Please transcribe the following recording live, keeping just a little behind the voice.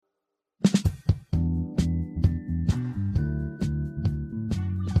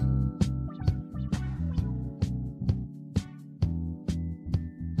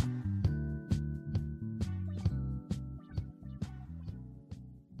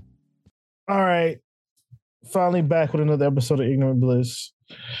All right. Finally back with another episode of Ignorant Bliss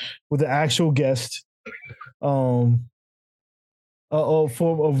with an actual guest. A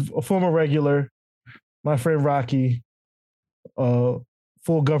former regular, my friend Rocky, full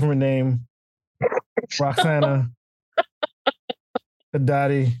government name, Roxana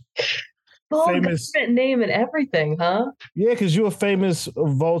Haddadi. Full government name and everything, huh? Yeah, because you're a famous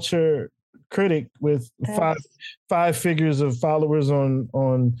Vulture critic with five figures of followers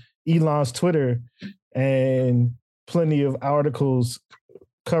on Elon's Twitter and plenty of articles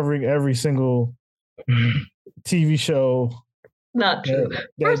covering every single TV show. Not true.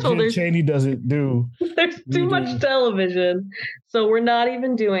 First of all, Cheney doesn't do. There's too much television, so we're not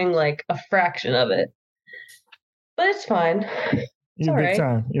even doing like a fraction of it. But it's fine. You're big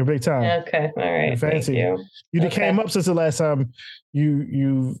time. You're big time. Okay, all right. You're fancy. Thank you. Came up since the last time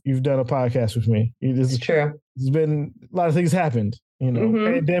you've done a podcast with me. It's true. There's been a lot of things happened.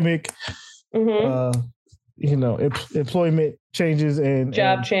 Pandemic. Employment changes and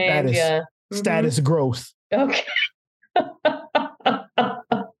job change. Status growth. Okay.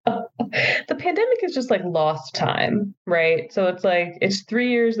 The pandemic is just like lost time, right? So it's like it's 3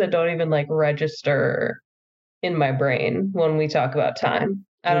 years that don't even like register in my brain when we talk about time.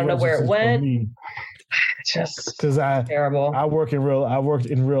 I don't know where it went. Just because terrible. I worked in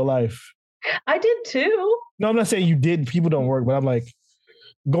real life. I did too. No, I'm not saying you did. People don't work, but I'm like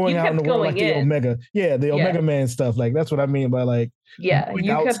going out in the world like the Omega. Yeah, the Omega Man stuff. Like that's what I mean by like. Yeah,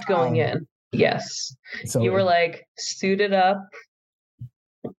 you kept going in. Yes. So you were like suited up.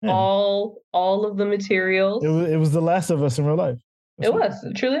 Yeah. All of the materials. It was The Last of Us in real life.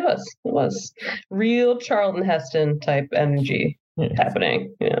 It truly was. It was real Charlton Heston type energy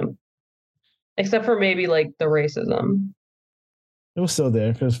happening. Yeah. Except for maybe like the racism. It was still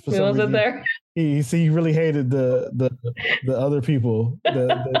there because for some reason, there. He really hated the other people,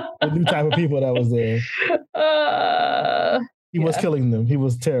 the new type of people that was there. He was killing them. He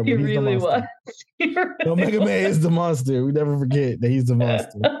was terrible. He really was. Omega Man is the monster. We never forget that he's the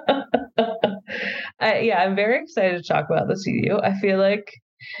monster. I'm very excited to talk about this with you. I feel like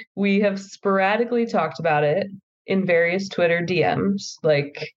we have sporadically talked about it in various Twitter DMs.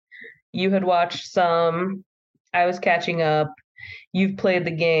 Like you had watched some, I was catching up. You've played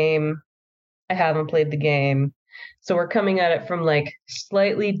the game. I haven't played the game. So we're coming at it from like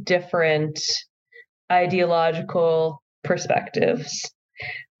slightly different ideological perspectives.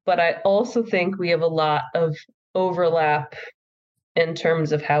 But I also think we have a lot of overlap in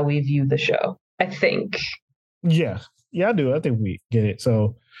terms of how we view the show. I think. Yeah, I do. I think we get it.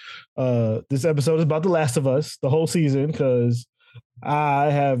 So this episode is about The Last of Us, the whole season, because I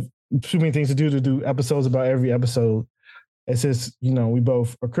have too many things to do episodes about every episode. And since, we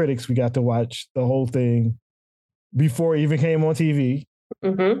both are critics, we got to watch the whole thing before it even came on TV.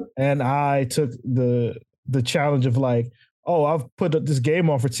 Mm-hmm. And I took the challenge of like, I've put this game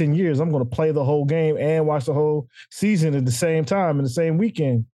on for 10 years. I'm going to play the whole game and watch the whole season at the same time in the same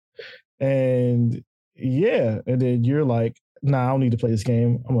weekend. And and then you're like, nah, I don't need to play this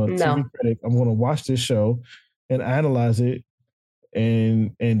game. I'm a TV critic. I'm going to watch this show and analyze it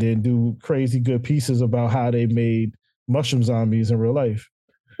and then do crazy good pieces about how they made mushroom zombies in real life.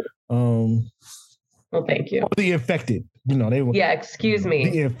 Well, thank you. The infected. They were. Yeah, excuse me.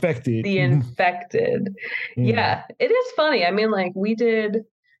 The infected. The infected. Yeah, it is funny. I mean, like we did,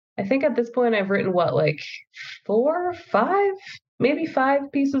 I think at this point I've written like 4, 5, maybe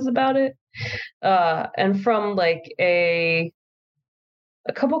 5 pieces about it. And from like a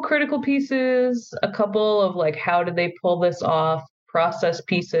couple critical pieces, a couple of like, how did they pull this off? Process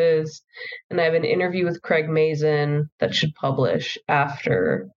pieces. And I have an interview with Craig Mazin that should publish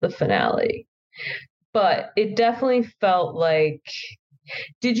after the finale. But it definitely felt like,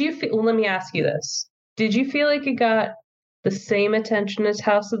 let me ask you this. Did you feel like it got the same attention as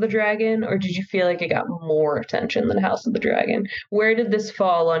House of the Dragon, or did you feel like it got more attention than House of the Dragon? Where did this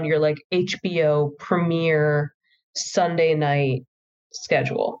fall on your like HBO premiere Sunday night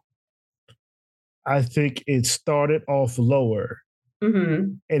schedule? I think it started off lower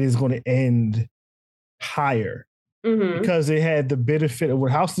and is going to end higher because it had the benefit of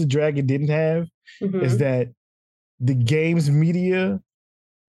what House of the Dragon didn't have is that the games media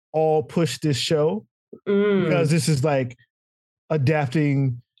all pushed this show because this is like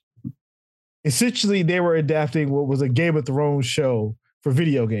adapting. Essentially, they were adapting what was a Game of Thrones show for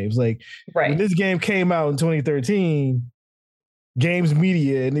video games. Like when this game came out in 2013, games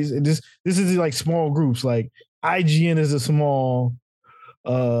media and this is like small groups. Like IGN is a small.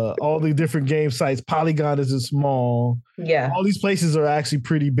 All the different game sites. Polygon is a small. Yeah. All these places are actually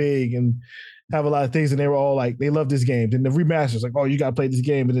pretty big, and have a lot of things, and they were all like, they love this game. Then the remasters, like, oh, you got to play this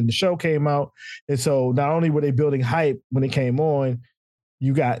game. And then the show came out. And so not only were they building hype when it came on,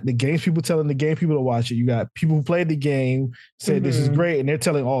 you got the games people telling the game people to watch it. You got people who played the game, said this is great, and they're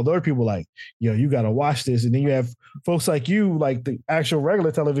telling all the other people like, yo, you got to watch this. And then you have folks like you, like the actual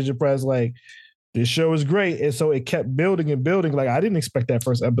regular television press, like, this show is great. And so it kept building and building. Like, I didn't expect that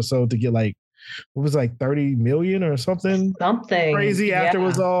first episode to get like, what was like 30 million or something crazy after it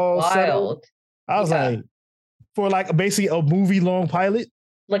was all settled. I was like, for like basically a movie long pilot.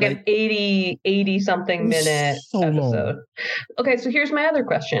 Like an 80 something minute episode. Long. Okay, so here's my other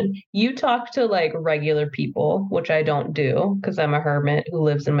question. You talk to like regular people, which I don't do because I'm a hermit who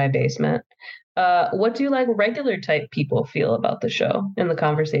lives in my basement. What do like regular type people feel about the show in the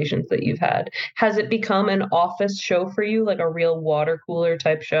conversations that you've had? Has it become an office show for you, like a real water cooler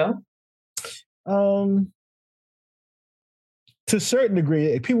type show? To a certain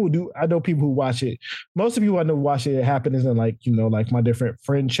degree, people do. I know people who watch it. Most of the people I know watch it. It happens in like, you know, like my different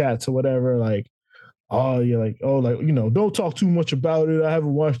friend chats or whatever. Like, oh, you're like, oh, like, you know, don't talk too much about it. I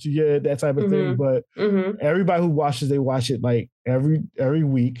haven't watched it yet. That type of thing. But everybody who watches, they watch it like every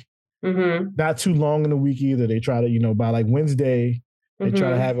week. Not too long in the week either. They try to, you know, by like Wednesday, they try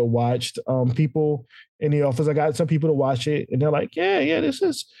to have it watched. People in the office, I got some people to watch it, and they're like, yeah, this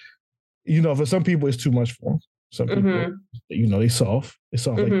is, you know, for some people it's too much for them. Some people, you know, they soft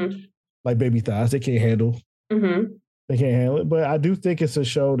like baby thighs. They can't handle. They can't handle it. But I do think it's a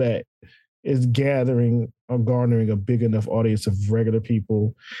show that is gathering or garnering a big enough audience of regular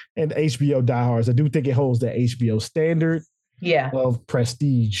people and HBO diehards. I do think it holds that HBO standard of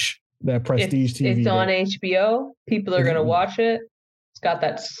prestige. That prestige TV. It's on HBO. People are going to watch it. It's got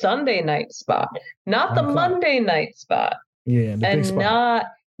that Sunday night spot, not the Monday night spot. Yeah, the big spot.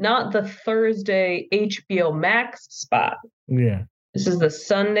 Not the Thursday HBO Max spot. Yeah. This is the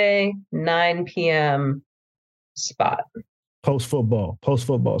Sunday 9 p.m. spot. Post-football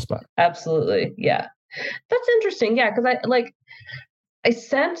spot. Absolutely. Yeah. That's interesting. Yeah, because I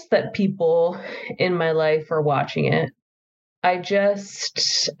sense that people in my life are watching it. I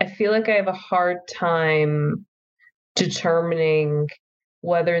feel like I have a hard time determining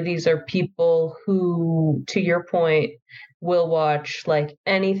whether these are people who, to your point, will watch like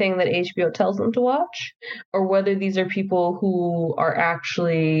anything that HBO tells them to watch, or whether these are people who are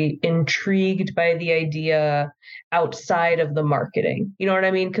actually intrigued by the idea outside of the marketing. You know what I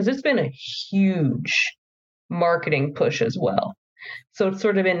mean? Because it's been a huge marketing push as well. So it's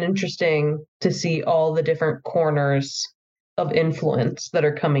sort of been interesting to see all the different corners of influence that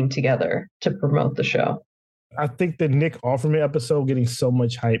are coming together to promote the show. I think the Nick Offerman episode getting so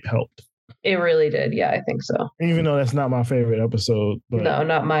much hype helped. It really did. Yeah, I think so. Even though that's not my favorite episode. But no,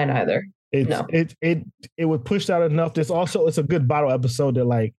 not mine either. It was pushed out enough. It's a good bottle episode that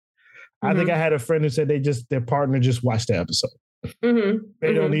like, I think I had a friend who said their partner just watched the episode.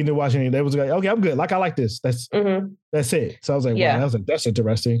 They don't need to watch anything. They was like, okay, I'm good. Like, I like this. That's it. So I was like, wow, I was like, that's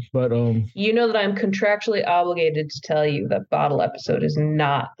interesting. But you know that I'm contractually obligated to tell you that bottle episode is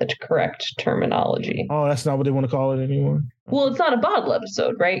not the correct terminology. Oh, that's not what they want to call it anymore? Well, it's not a bottle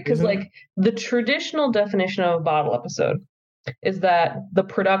episode, right? Because like the traditional definition of a bottle episode is that the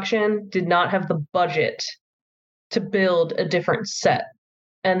production did not have the budget to build a different set.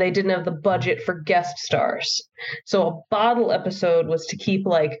 And they didn't have the budget for guest stars. So a bottle episode was to keep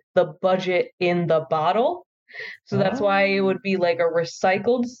like the budget in the bottle. So that's why it would be like a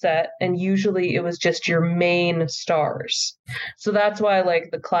recycled set. And usually it was just your main stars. So that's why like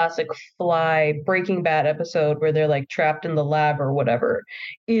the classic Fly Breaking Bad episode where they're like trapped in the lab or whatever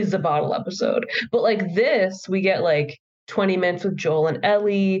is a bottle episode. But like this, we get like 20 minutes with Joel and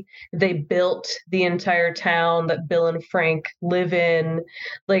Ellie. They built the entire town that Bill and Frank live in.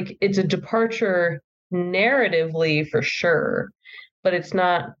 Like, it's a departure narratively for sure, but it's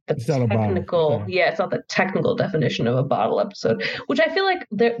not the technical. It's not the technical definition of a bottle episode, which I feel like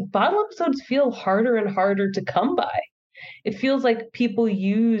the bottle episodes feel harder and harder to come by. It feels like people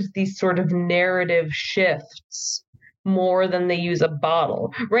use these sort of narrative shifts more than they use a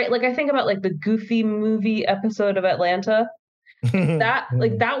bottle, right? Like I think about like the Goofy movie episode of Atlanta.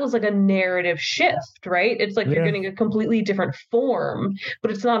 That was like a narrative shift, right? It's like you're getting a completely different form, but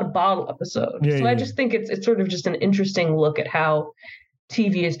it's not a bottle episode. I just think it's sort of just an interesting look at how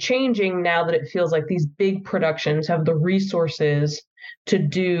TV is changing now that it feels like these big productions have the resources to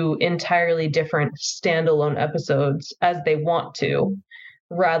do entirely different standalone episodes as they want to,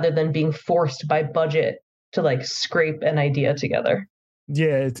 rather than being forced by budget to like scrape an idea together.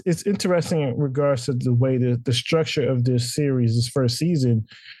 Yeah, it's interesting in regards to the way the structure of this series, this first season,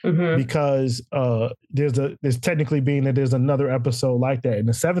 because there's technically being that there's another episode like that in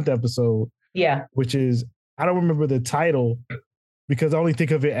the 7th episode Yeah. Which is, I don't remember the title because I only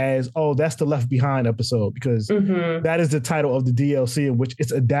think of it as, oh, that's the Left Behind episode, because that is the title of the DLC in which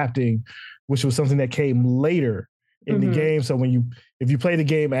it's adapting, which was something that came later in the game. So if you play the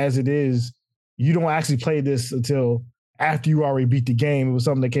game as it is, you don't actually play this until after you already beat the game. It was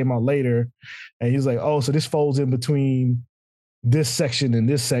something that came out later. And he's like, oh, so this folds in between this section and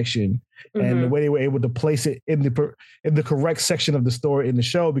this section. And the way they were able to place it in the correct section of the story in the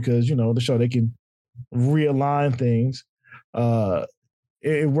show, because, the show, they can realign things.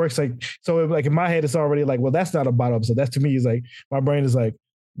 It works like in my head, it's already like, well, that's not a bottom episode. That to me is like, my brain is like,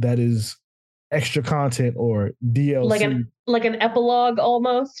 that is extra content or DLC. Like an epilogue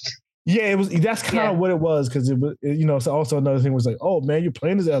almost. Yeah, that's kind of what it was, because it was, so also another thing was like, oh man, you're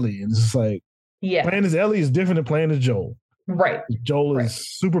playing as Ellie, and it's just like, playing as Ellie is different than playing as Joel. Right. Joel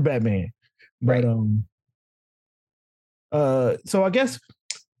is super Batman. But so I guess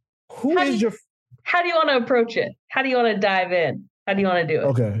how do you want to approach it? How do you want to dive in? How do you want to do it?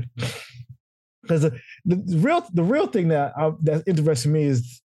 Okay. Because the real thing that interests me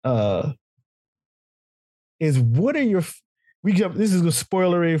is what are your this is a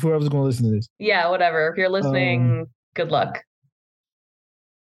spoilery for whoever's going to listen to this. Yeah, whatever. If you're listening, good luck.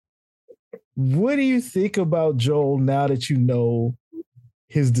 What do you think about Joel now that you know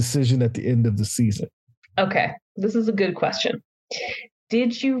his decision at the end of the season? Okay, this is a good question.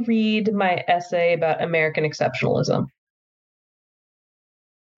 Did you read my essay about American exceptionalism?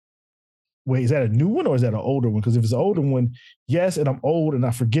 Wait, is that a new one or is that an older one? Because if it's an older one, yes, and I'm old and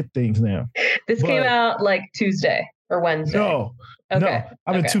I forget things now. This came out like Tuesday or Wednesday. No. I've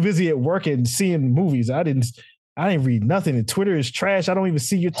been too busy at work and seeing movies. I didn't read nothing. And Twitter is trash. I don't even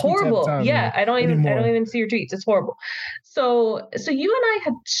see your tweets. Horrible. Yeah, I don't even see your tweets. It's horrible. So you and I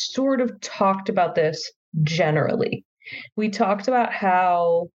had sort of talked about this generally. We talked about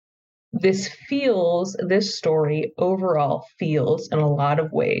how this story overall feels in a lot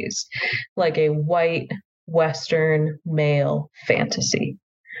of ways like a white Western male fantasy.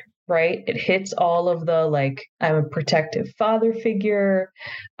 Right? It hits all of the, like, I'm a protective father figure.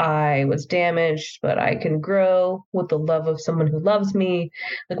 I was damaged, but I can grow with the love of someone who loves me.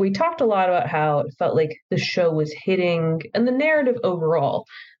 Like, we talked a lot about how it felt like the show was hitting, and the narrative overall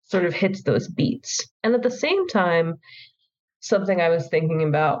sort of hits those beats. And at the same time, something I was thinking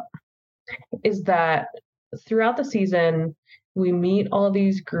about is that throughout the season, we meet all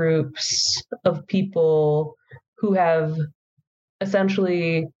these groups of people who have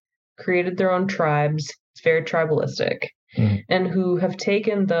essentially created their own tribes. It's very tribalistic, and who have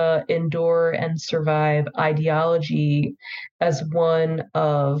taken the endure and survive ideology as one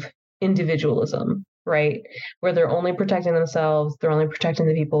of individualism, right? Where they're only protecting themselves, they're only protecting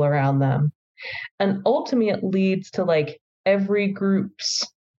the people around them. And ultimately it leads to like every group's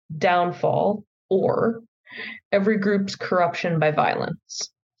downfall or every group's corruption by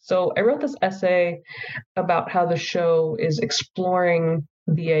violence. So I wrote this essay about how the show is exploring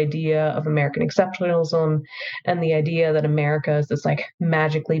the idea of American exceptionalism and the idea that America is this like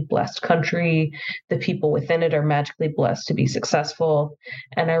magically blessed country. The people within it are magically blessed to be successful.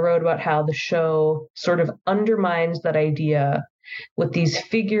 And I wrote about how the show sort of undermines that idea with these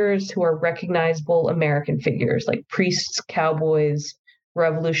figures who are recognizable American figures like priests, cowboys,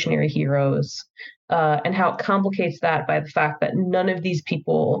 revolutionary heroes, and how it complicates that by the fact that none of these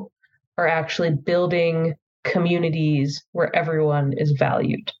people are actually building communities where everyone is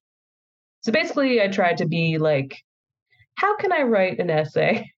valued. So basically, I tried to be like, how can I write an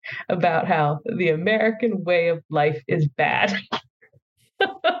essay about how the American way of life is bad?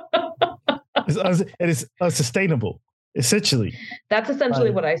 It's unsustainable. Essentially. That's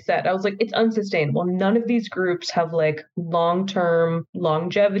essentially what I said. I was like, it's unsustainable. None of these groups have like long-term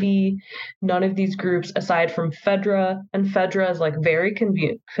longevity. None of these groups, aside from Fedra, and Fedra is like very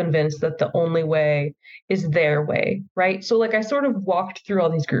convinced that the only way is their way, right? So like I sort of walked through all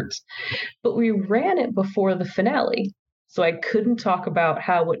these groups, but we ran it before the finale. So I couldn't talk about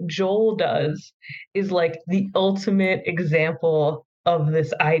how what Joel does is like the ultimate example of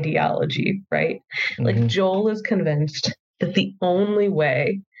this ideology, right? Mm-hmm. Like Joel is convinced that the only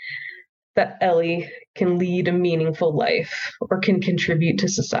way that Ellie can lead a meaningful life or can contribute to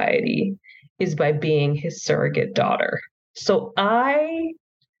society is by being his surrogate daughter. So I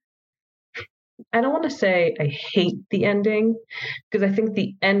don't want to say I hate the ending, because I think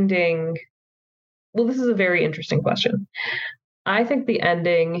the ending, well, this is a very interesting question. I think the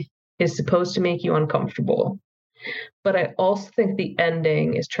ending is supposed to make you uncomfortable. But I also think the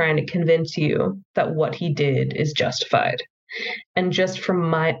ending is trying to convince you that what he did is justified. And just from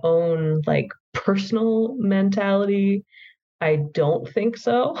my own like personal mentality, I don't think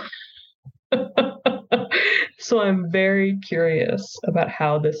so. So I'm very curious about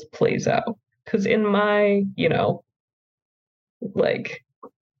how this plays out. Because in my, like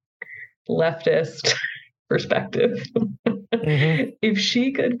leftist perspective, if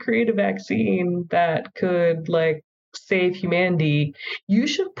she could create a vaccine that could like save humanity, you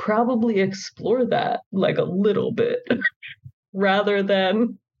should probably explore that like a little bit rather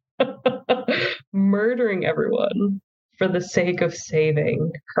than murdering everyone for the sake of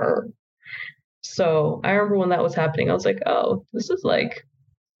saving her. So I remember when that was happening, I was like, oh, this is like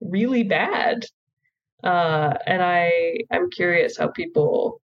really bad. And I'm curious how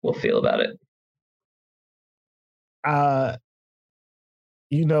people will feel about it.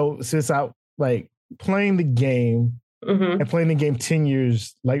 Since I like playing the game and playing the game 10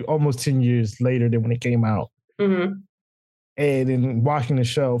 years, like almost 10 years later than when it came out. And then watching the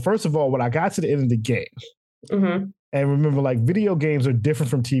show, first of all, when I got to the end of the game, and remember, like video games are different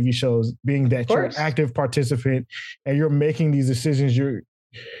from TV shows, being that you're an active participant and you're making these decisions.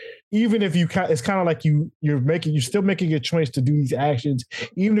 Even if it's kind of like you're still making a choice to do these actions,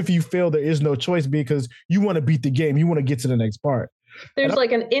 even if you feel there is no choice because you want to beat the game, you want to get to the next part. There's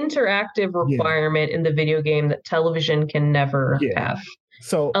like an interactive requirement in the video game that television can never have.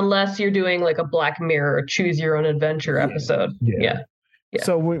 So unless you're doing like a Black Mirror choose your own adventure episode. Yeah.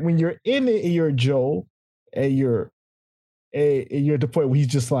 So when you're in it, you're Joel and you're at the point where he's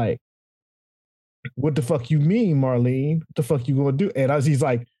just like, what the fuck you mean, Marlene? What the fuck you gonna do? And he's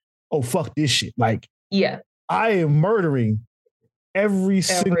like, oh, fuck this shit. Like, I am murdering every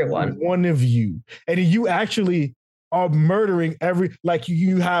single one of you. And then you actually are murdering like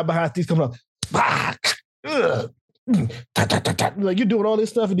you hide behind these coming up. Like you're doing all this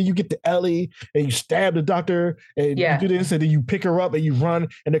stuff, and then you get to Ellie and you stab the doctor and you do this, and then you pick her up and you run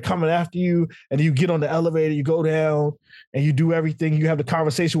and they're coming after you, and then you get on the elevator, you go down and you do everything. You have the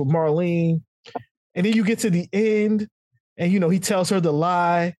conversation with Marlene, and then you get to the end and he tells her the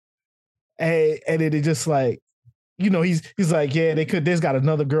lie, and then it just like, he's like, yeah, there's got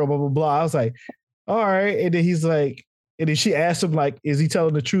another girl, blah blah blah. I was like, all right. And then he's like, and then she asked him, like, is he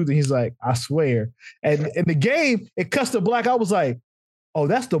telling the truth? And he's like, I swear. And in the game, it cuts to black. I was like, oh,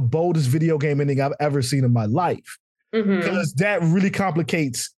 that's the boldest video game ending I've ever seen in my life. Because that really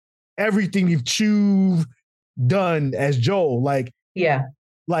complicates everything you've done as Joel. Like,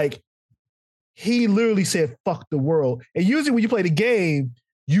 like he literally said, fuck the world. And usually when you play the game,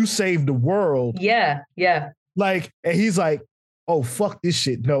 you save the world. Yeah. Like, and he's like, oh, fuck this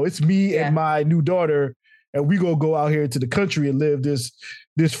shit. No, it's me and my new daughter. And we gonna go out here to the country and live this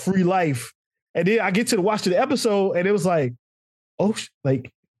free life. And then I get to watch the episode, and it was like, oh,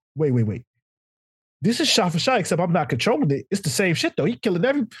 like, wait. This is shot for shot, except I'm not controlling it. It's the same shit though. He killing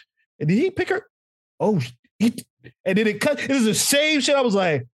and did he pick her? Oh, and then it cut. It was the same shit. I was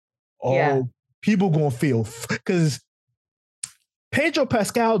like, oh, people gonna feel because Pedro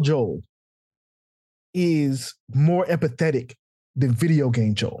Pascal Joel is more empathetic than video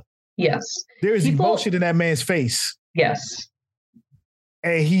game Joel. Yes. There is emotion in that man's face. Yes.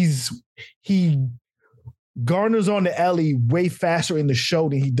 And he garners on the Ellie way faster in the show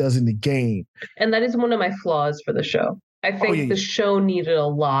than he does in the game. And that is one of my flaws for the show. I think the show needed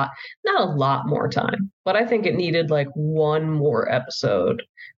not a lot more time, but I think it needed like one more episode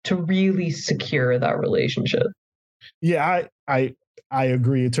to really secure that relationship. Yeah, I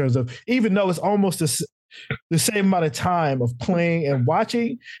agree in terms of, even though it's almost the same amount of time of playing and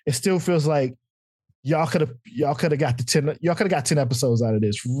watching, it still feels like y'all could have got 10 episodes out of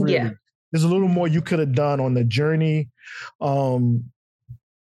this. Really. Yeah. There's a little more you could have done on the journey. But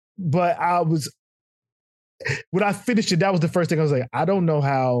when I finished it, that was the first thing I was like, I don't know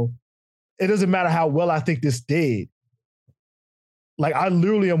how, it doesn't matter how well I think this did. Like, I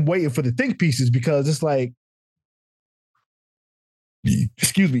literally am waiting for the think pieces, because it's like,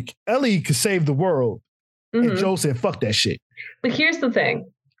 excuse me, Ellie could save the world. And Joel said, fuck that shit. But here's the thing.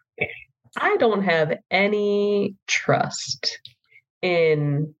 I don't have any trust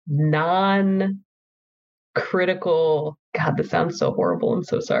in non-critical, God, this sounds so horrible. I'm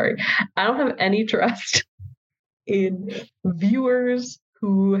so sorry. I don't have any trust in viewers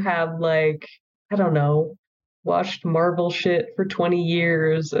who have, like, I don't know, watched Marvel shit for 20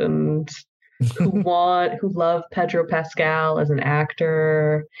 years and who love Pedro Pascal as an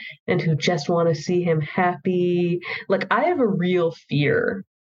actor and who just want to see him happy. Like, I have a real fear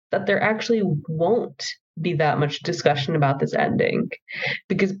that there actually won't be that much discussion about this ending,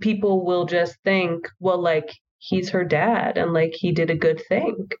 because people will just think, well, like, he's her dad and like he did a good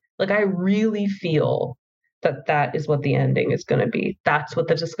thing. Like, I really feel that is what the ending is going to be. That's what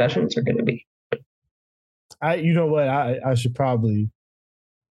the discussions are going to be. You know what? I should probably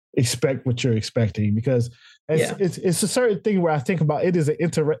expect what you're expecting, because it's a certain thing where I think about it is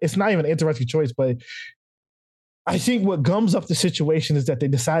it's not even an interesting choice, but I think what gums up the situation is that they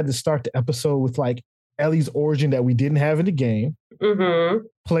decided to start the episode with like Ellie's origin that we didn't have in the game,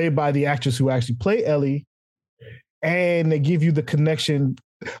 played by the actress who actually played Ellie, and they give you the connection.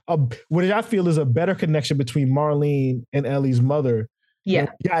 What I feel is a better connection between Marlene and Ellie's mother.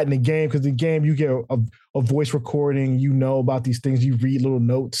 Yeah, got in the game, because in the game you get a voice recording, you know about these things, you read little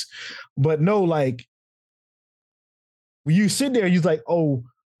notes, but no, like when you sit there, you're like, oh,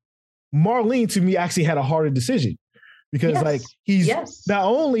 Marlene to me actually had a harder decision, because like not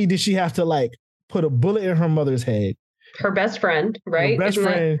only did she have to like put a bullet in her mother's head, her best friend, right?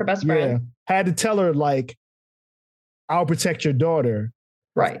 Her best friend had to tell her like, I'll protect your daughter.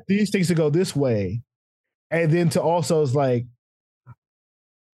 Right. These things to go this way. And then to also is like,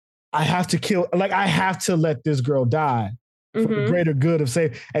 I have to let this girl die for the greater good of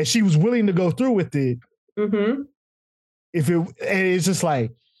saying, and she was willing to go through with it. And it's just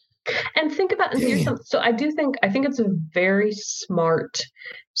like, and think about, so I think it's a very smart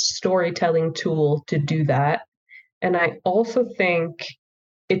storytelling tool to do that. And I also think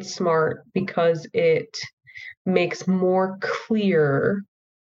it's smart because it makes more clear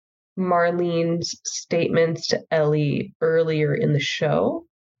Marlene's statements to Ellie earlier in the show,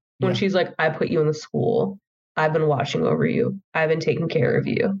 when she's like, I put you in the school, I've been watching over you, I've been taking care of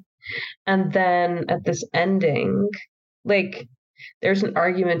you. And then at this ending, like, there's an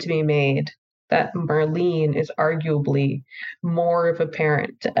argument to be made that Marlene is arguably more of a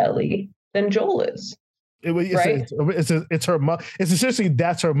parent to Ellie than Joel is. It's her mother. It's essentially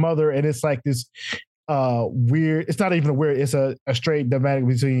that's her mother, and it's like this weird. It's not even weird. It's a straight dynamic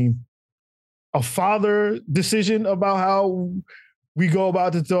between a father decision about how we go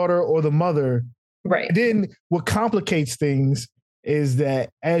about the daughter or the mother. Right. And then what complicates things is that,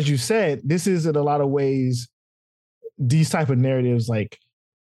 as you said, this is in a lot of ways these type of narratives like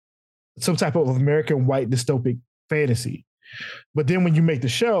some type of American white dystopic fantasy. But then when you make the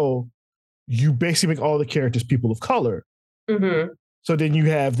show, you basically make all the characters people of color. So then you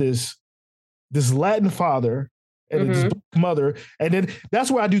have this Latin father and this black mother. And then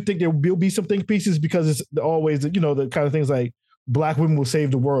that's where I do think there will be some think pieces, because it's always, the kind of things like black women will save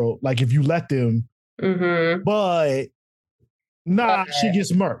the world, like if you let them. But she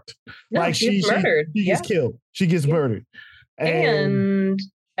gets murked. No, like she's murdered. She gets killed. She gets murdered. And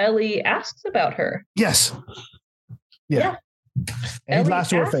Ellie asks about her. Yes. Yeah. And he lies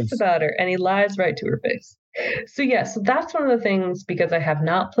to her face about her, and he lies right to her face. So so that's one of the things, because I have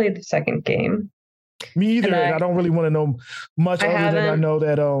not played the second game. Me either, and I don't really want to know much other than I know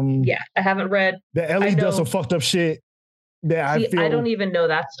that I haven't read that Ellie does some fucked up shit that I feel. I don't even know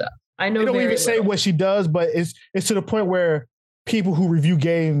that stuff. I know. They don't even say what she does, but it's to the point where people who review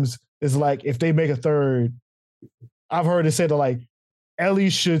games is like, if they make a third, I've heard it said that like Ellie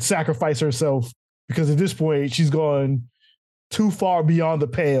should sacrifice herself, because at this point she's gone too far beyond the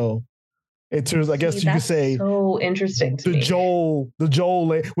pale. In terms, I guess you could say, so interesting to me. Joel,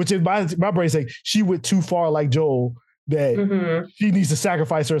 which in my brain's like, she went too far like Joel, that she needs to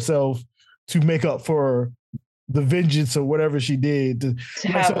sacrifice herself to make up for the vengeance or whatever she did to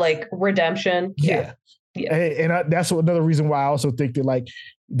have redemption. Yeah. And that's another reason why I also think that like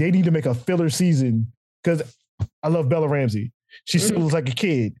they need to make a filler season, because I love Bella Ramsey. She still looks like a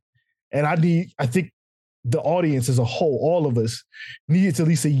kid, and I think the audience as a whole, all of us, needs at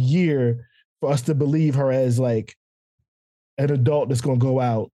least a year for us to believe her as like an adult that's going to go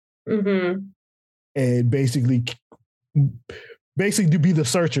out and basically to be the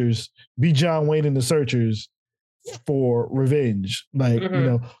Searchers, be John Wayne and the Searchers for revenge. Like,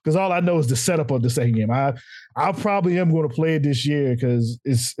 because all I know is the setup of the second game. I probably am going to play it this year, because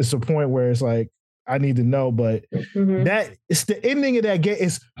it's a point where it's like, I need to know, but that it's the ending of that game.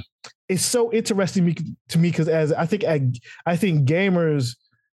 It's so interesting to me, because as I think gamers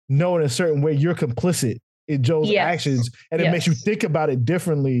know in a certain way you're complicit in Joel's actions, and it makes you think about it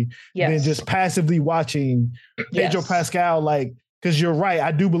differently than just passively watching Pedro Pascal. Like, because you're right,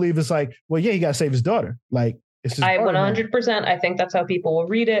 I do believe it's like, well, he got to save his daughter. Like, it's just 100%. I think that's how people will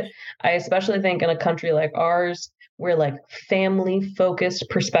read it. I especially think in a country like ours, where like family-focused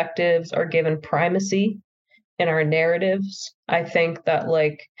perspectives are given primacy in our narratives, I think that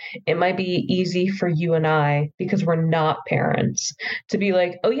like it might be easy for you and I, because we're not parents, to be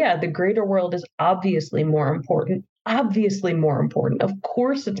like, oh yeah, the greater world is obviously more important. Of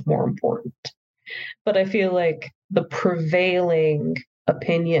course it's more important. But I feel like the prevailing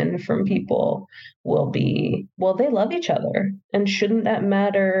opinion from people will be, well, they love each other, and shouldn't that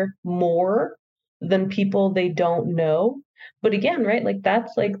matter more than people they don't know? But again, right,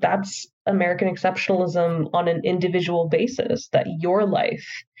 that's American exceptionalism on an individual basis, that your life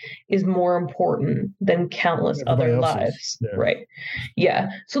is more important than countless other lives. Yeah. Right.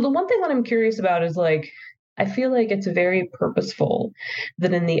 Yeah. So the one thing that I'm curious about is I feel like it's very purposeful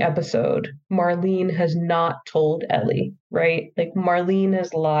that in the episode, Marlene has not told Ellie, right? Marlene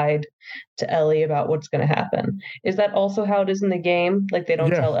has lied to Ellie about what's going to happen. Is that also how it is in the game? They don't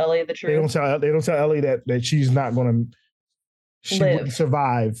tell Ellie the truth? They don't tell Ellie that she's not going to wouldn't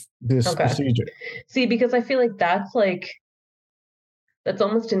survive this procedure. See, because I feel like that's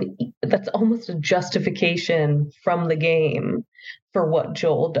almost a justification from the game for what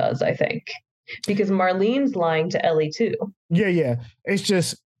Joel does, I think. Because Marlene's lying to Ellie too. Yeah. It's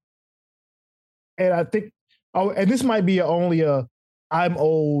just, and I think, and this might be I'm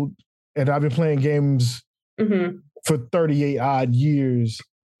old and I've been playing games for 38 odd years,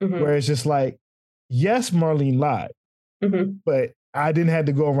 where it's just yes, Marlene lied. But I didn't have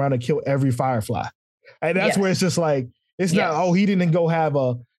to go around and kill every Firefly. And that's where it's just it's not, he didn't go have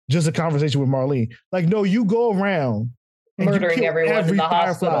just a conversation with Marlene. No, you go around and murdering everyone in the Firefly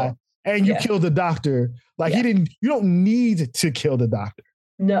hospital. And you kill the doctor. You don't need to kill the doctor.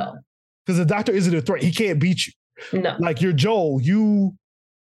 No. Because the doctor isn't a threat. He can't beat you. No. You're Joel. You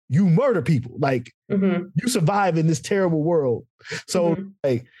murder people. You survive in this terrible world. So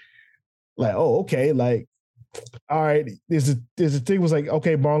oh, okay. All right, there's a thing was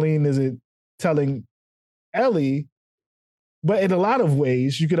okay, Marlene isn't telling Ellie, but in a lot of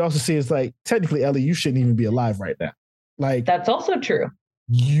ways, you could also see it's technically, Ellie, you shouldn't even be alive right now. That's also true.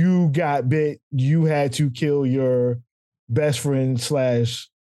 You got bit. You had to kill your best friend /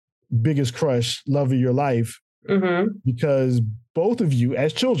 biggest crush, love of your life, because both of you,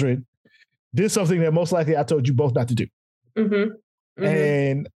 as children, did something that most likely I told you both not to do.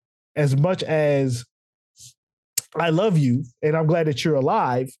 And as much as I love you, and I'm glad that you're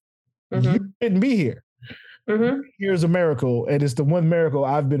alive, you shouldn't be here. Here's a miracle, and it's the one miracle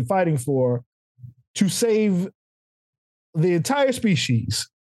I've been fighting for to save the entire species.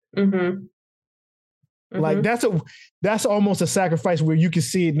 That's almost a sacrifice where you can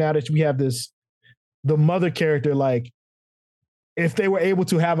see it now that we have the mother character. If they were able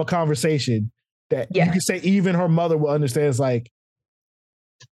to have a conversation that you can say even her mother will understand. It's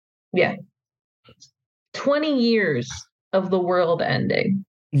 20 years of the world ending.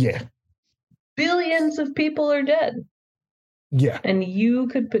 Yeah. Billions of people are dead. Yeah. And you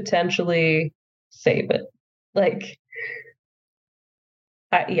could potentially save it. I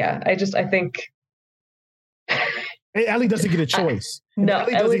think Ellie doesn't get a choice.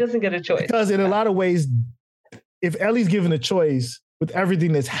 Ellie doesn't get a choice. Because in a lot of ways, if Ellie's given a choice with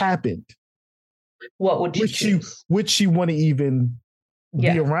everything that's happened, what would she choose? Would she want to even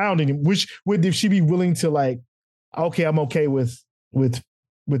be around him? Would she be willing to okay, I'm okay with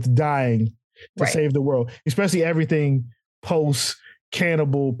dying to save the world, especially everything post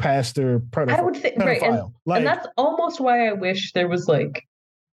cannibal, pastor, predator. I would think, right, and that's almost why I wish there was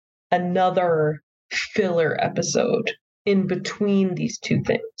another filler episode in between these two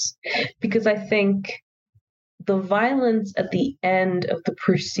things, because I think the violence at the end of the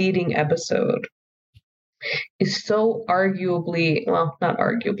preceding episode is so arguably, well, not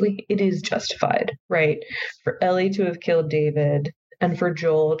arguably, it is justified, right? For Ellie to have killed David and for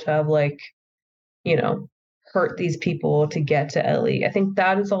Joel to have hurt these people to get to Ellie. I think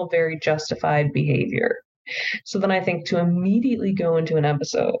that is all very justified behavior. So then I think to immediately go into an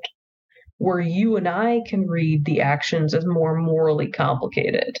episode where you and I can read the actions as more morally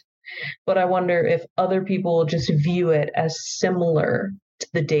complicated, but I wonder if other people just view it as similar to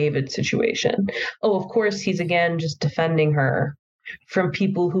the David situation. Oh, of course, he's again just defending her from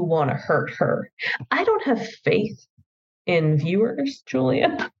people who want to hurt her. I don't have faith in viewers,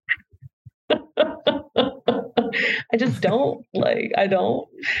 Julian. I just don't I don't.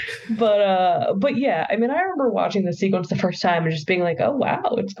 But yeah, I mean, I remember watching the sequence the first time and just being oh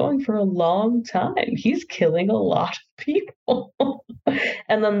wow, it's going for a long time. He's killing a lot of people.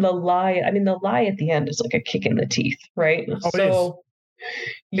 And then the lie at the end is a kick in the teeth, right? So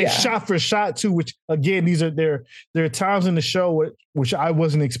it's shot for shot too, which again, there are times in the show which I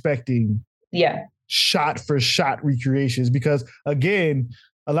wasn't expecting. Yeah. Shot for shot recreations, because again,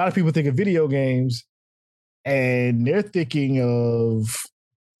 a lot of people think of video games and they're thinking of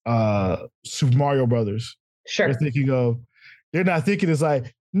Super Mario Brothers. Sure. They're not thinking it's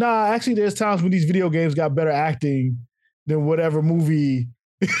actually there's times when these video games got better acting than whatever movie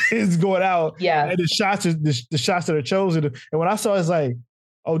is going out. Yeah. And the shots that are chosen. And when I saw it's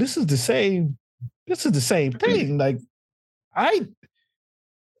oh, this is the same thing.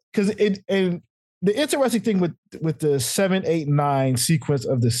 Because the interesting thing with the 7, 8, 9 sequence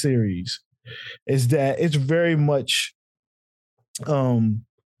of the series is that it's very much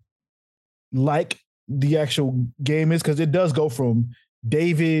like the actual game is, because it does go from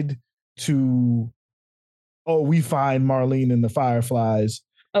David to we find Marlene and the Fireflies.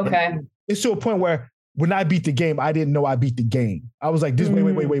 Okay. And it's to a point where when I beat the game, I didn't know I beat the game. I was like,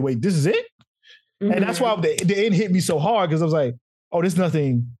 wait, this is it? Mm-hmm. And that's why the end hit me so hard, because I was like, oh, there's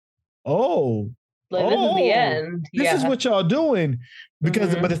nothing. This is the end. This is what y'all doing.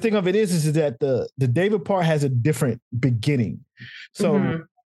 Because but the thing of it is that the David part has a different beginning. So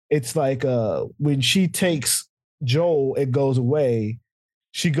it's like when she takes Joel, it goes away.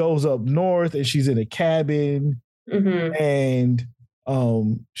 She goes up north and she's in a cabin, and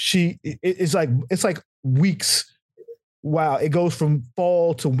it's like weeks. Wow, it goes from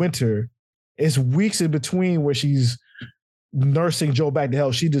fall to winter. It's weeks in between where she's nursing Joel back to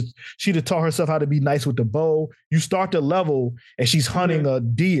health. She taught herself how to be nice with the bow. You start the level and she's hunting a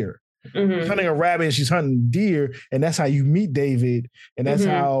deer, hunting a rabbit, and she's hunting deer, and that's how you meet David, and that's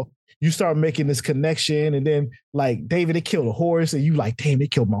how you start making this connection. And then like David, they killed a horse, and you like, damn, they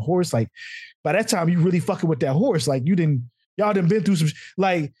killed my horse. Like by that time, you really fucking with that horse. Like y'all done been through some,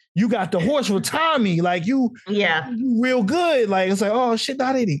 like you got the horse for Tommy. Like you real good. Like it's like, oh shit,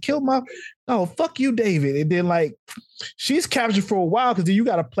 now they didn't kill oh fuck you, David. And then like she's captured for a while, because then you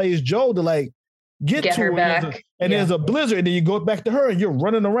got to play as Joel to like get to her back. There's a blizzard, and then you go back to her and you're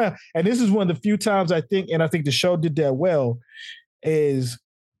running around. And this is one of the few times I think the show did that well, is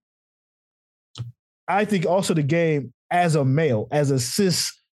I think also the game as a male, as a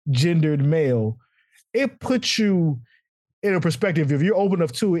cisgendered male, it puts you in a perspective, if you're open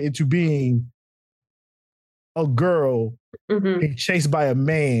enough to it, into being a girl being chased by a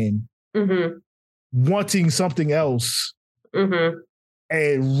man, wanting something else,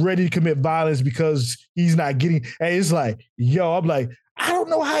 and ready to commit violence because he's not getting. And it's like, I'm like, I don't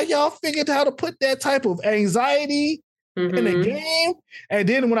know how y'all figured how to put that type of anxiety in the game. And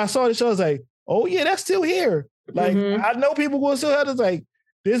then when I saw the show, I was like, oh yeah, that's still here. Like I know people will still have to like.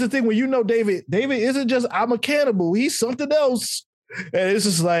 There's the thing when you know David isn't just I'm a cannibal, he's something else. And it's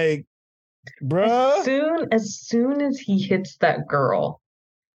just like, bruh. As soon as he hits that girl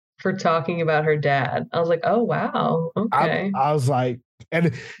for talking about her dad, I was like, oh wow, okay. I was like,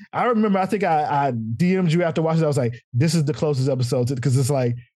 and I remember, I think I DM'd you after watching it. I was like, this is the closest episode to, because it's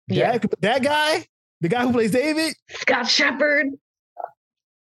like that guy, the guy who plays David, Scott Shepherd.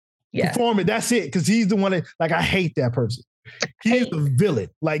 Performing, that's it, because he's the one that, like, I hate that person. He's the villain.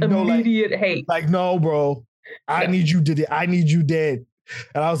 Like, immediate hate. Like, no, bro. I need you dead.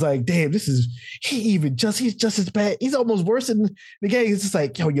 And I was like, damn, he's just as bad. He's almost worse than the game. It's just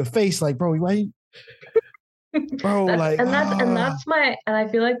like, yo, your face, like, bro, why you bro, like, and I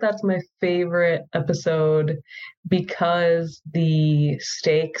feel like that's my favorite episode, because the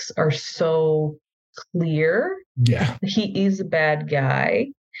stakes are so clear. Yeah. He is a bad guy,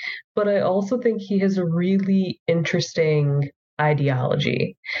 but I also think he has a really interesting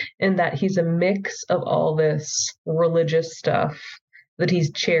ideology, in that he's a mix of all this religious stuff that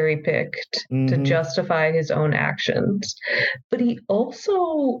he's cherry-picked to justify his own actions. But he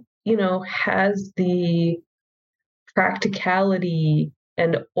also, has the practicality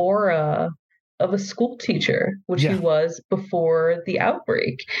and aura of a school teacher, which he was before the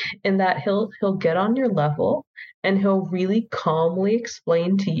outbreak, in that he'll get on your level and he'll really calmly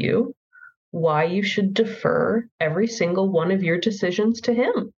explain to you why you should defer every single one of your decisions to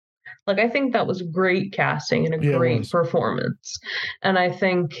him. Like, I think that was great casting and a great performance. And I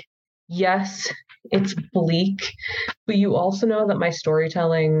think, yes, it's bleak, but you also know that my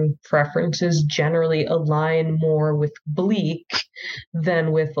storytelling preferences generally align more with bleak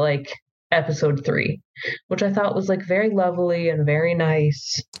than with like episode 3, which I thought was like very lovely and very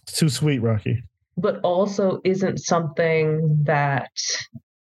nice. It's too sweet, Rocky. But also isn't something that,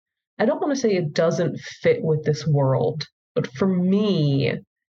 I don't want to say it doesn't fit with this world, but for me,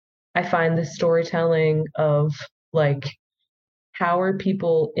 I find the storytelling of like, how are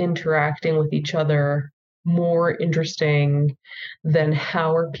people interacting with each other more interesting than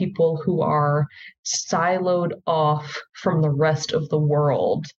how are people who are siloed off from the rest of the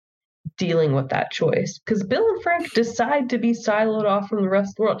world dealing with that choice. Because Bill and Frank decide to be siloed off from the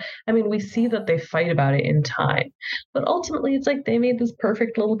rest of the world. I mean, we see that they fight about it in time, but ultimately it's like they made this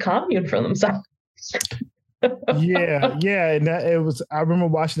perfect little commune for themselves. yeah. And I remember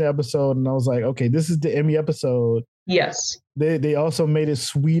watching the episode and I was like, okay, this is the Emmy episode. Yes. They also made it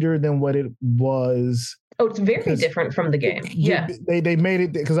sweeter than what it was. Oh, it's very different from the game. Yeah. They made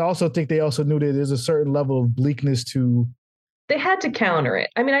it, because I also think they also knew that there's a certain level of bleakness to they had to counter it.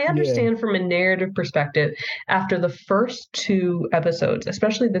 I mean, I understand from a narrative perspective, after the first 2 episodes,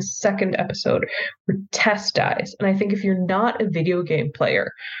 especially the second episode, where Tess dies. And I think if you're not a video game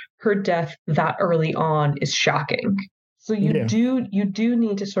player, her death that early on is shocking. So you do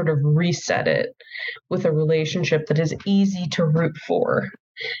need to sort of reset it with a relationship that is easy to root for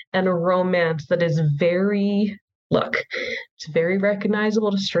and a romance that is it's very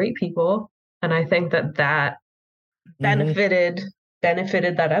recognizable to straight people. And I think that benefited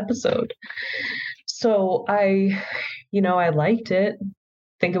that episode. So I liked it. I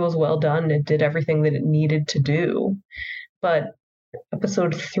think it was well done. It did everything that it needed to do. But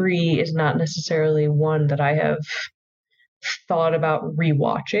episode 3 is not necessarily one that I have thought about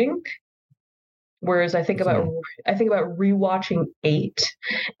rewatching. Whereas I think about rewatching 8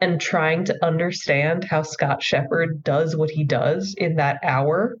 and trying to understand how Scott Shepherd does what he does in that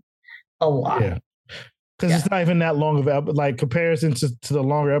hour a lot. Yeah. Because it's not even that long of like comparison to the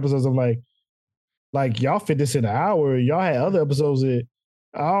longer episodes. I'm like y'all fit this in an hour. Y'all had other episodes that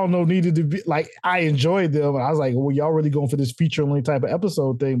I don't know needed to be like I enjoyed them. And I was like, well, y'all really going for this feature only type of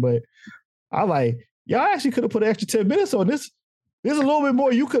episode thing. But I like y'all actually could have put an extra 10 minutes on this. There's a little bit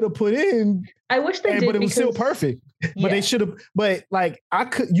more you could have put in. I wish they did, but it was still perfect. But they should have. But like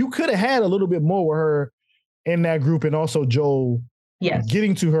you could have had a little bit more with her in that group, and also Joel. Yes.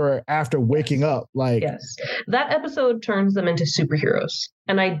 Getting to her after waking up. Like yes. That episode turns them into superheroes.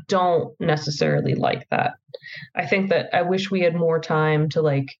 And I don't necessarily like that. I think that I wish we had more time to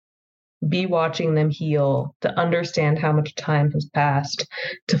like be watching them heal, to understand how much time has passed,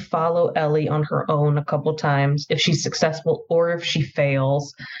 to follow Ellie on her own a couple times, if she's successful or if she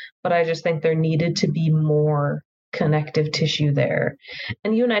fails. But I just think there needed to be more connective tissue there.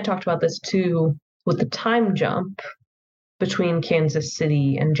 And you and I talked about this too with the time jump between Kansas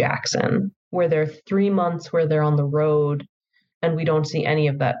City and Jackson, where there are 3 months where they're on the road and we don't see any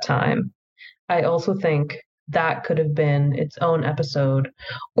of that time. I also think that could have been its own episode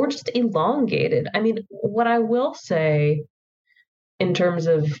or just elongated. I mean, what I will say in terms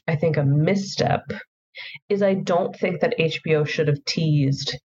of, I think, a misstep is I don't think that HBO should have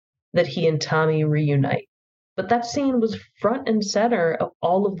teased that he and Tommy reunite. But that scene was front and center of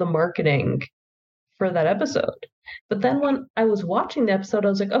all of the marketing for that episode. But then when I was watching the episode, I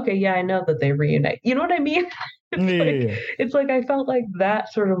was like, okay, yeah, I know that they reunite. You know what I mean? It's like I felt like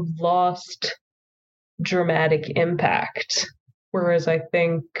that sort of lost dramatic impact. Whereas I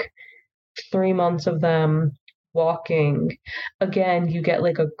think 3 months of them walking, again, you get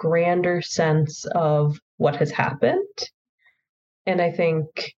like a grander sense of what has happened. And I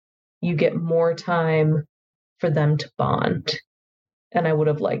think you get more time for them to bond. And I would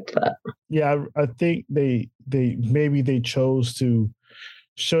have liked that. Yeah, I think they chose to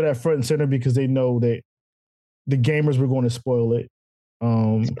show that front and center because they know that the gamers were going to spoil it.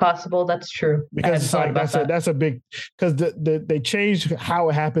 It's possible. That's true. Because it's like that's a big because they changed how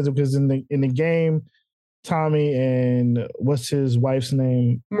it happens because in the game, Tommy and what's his wife's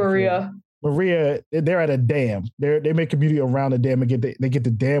name? Maria, they're at a dam. They make community around the dam and they get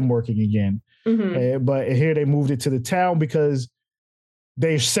the dam working again. Mm-hmm. But here they moved it to the town because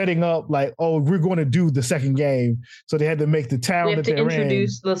they're setting up like, oh, we're going to do the second game. So they had to make the town that they're in. We have to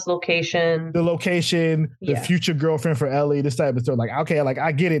introduce this location. The location, the future girlfriend for Ellie, this type of stuff. Like, okay, like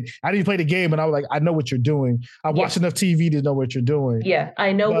I get it. I didn't play the game and I was like, I know what you're doing. I watched enough TV to know what you're doing. Yeah,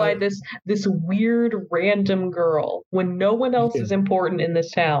 I know why this weird random girl, when no one else is important in this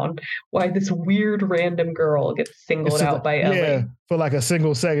town, why this weird random girl gets singled out by Ellie. Yeah, for like a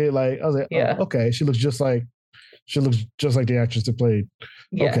single second. Like, I was like, oh, okay, she looks just like the actress that played.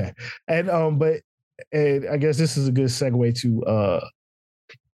 Yeah. Okay. And but I guess this is a good segue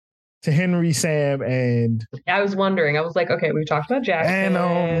to Henry, Sam, and I was wondering. I was like, okay, we've talked about Jackson.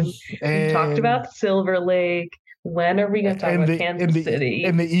 And we talked about Silver Lake. When are we going to talk about Kansas City?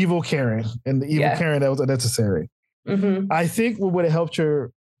 And the evil Karen. And the evil Karen that was unnecessary. Mm-hmm. I think what would have helped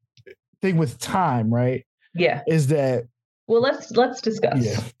your thing with time, right? Yeah. Is that well, let's discuss.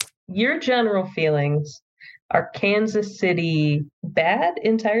 Yeah. Your general feelings. Are Kansas City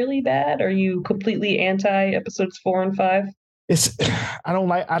entirely bad? Are you completely anti episodes 4 and 5? I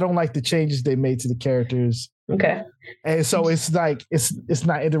don't like the changes they made to the characters. Okay. And so it's like it's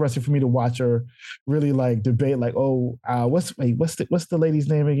not interesting for me to watch or really like debate like, oh, what's the lady's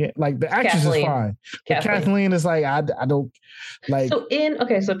name again? Like the actress Kathleen. Is fine. Kathleen is like I don't like. So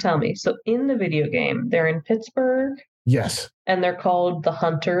tell me. So in the video game, they're in Pittsburgh. Yes. And they're called the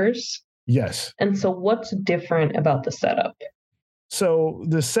Hunters. Yes. And so what's different about the setup? So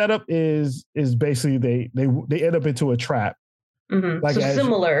the setup is basically they end up into a trap. Mm-hmm. Like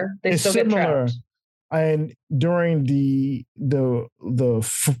similar. They still get trapped. and during the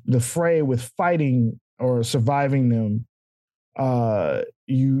fray with fighting or surviving them,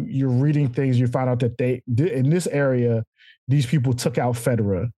 you're reading things. You find out that they in this area, these people took out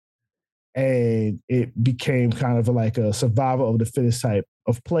Fedra, and it became kind of like a survival of the fittest type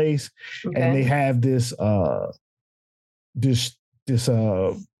of place. Okay. And they have this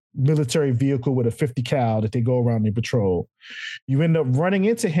military vehicle with a 50 cal that they go around and patrol. You end up running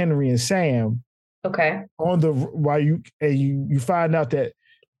into Henry and Sam. Okay. While you find out that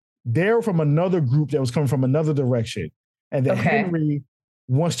they're from another group that was coming from another direction, and that Henry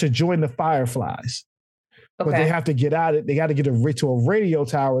wants to join the Fireflies. Okay. But they have to get out. They got to get to a radio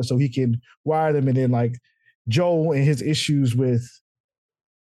tower so he can wire them. And then like Joel and his issues with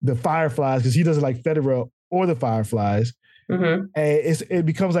the Fireflies, because he doesn't like Fedra or the Fireflies. Mm-hmm. And it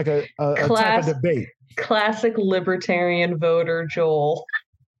becomes like a type of debate. Classic libertarian voter Joel.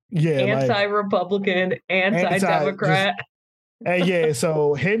 Yeah, anti-Republican, anti-Democrat. And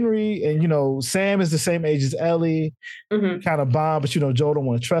so Henry and Sam is the same age as Ellie, kind of bond, but Joel don't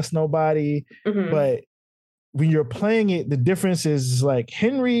want to trust nobody. Mm-hmm. But when you're playing it, the difference is like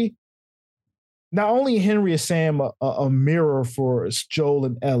Henry. Not only Henry is Sam a mirror for Joel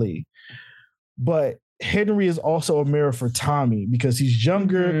and Ellie, but Henry is also a mirror for Tommy because he's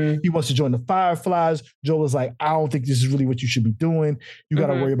younger. Mm-hmm. He wants to join the Fireflies. Joel is like, I don't think this is really what you should be doing. You got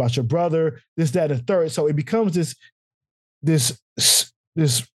to worry about your brother, this, that, and the third. So it becomes this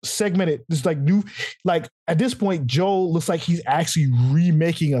segmented, this like new, like at this point, Joel looks like he's actually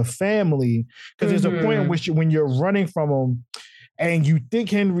remaking a family because there's a point in which when you're running from him and you think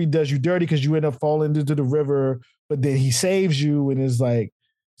Henry does you dirty because you end up falling into the river, but then he saves you and is like,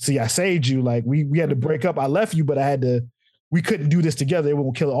 see, I saved you. Like we had to break up. I left you, but we couldn't do this together. It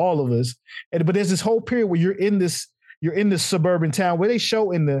won't kill all of us. But there's this whole period where you're in this suburban town where they show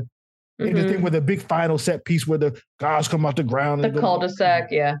in the thing with a big final set piece where the guards come out the ground. The cul-de-sac,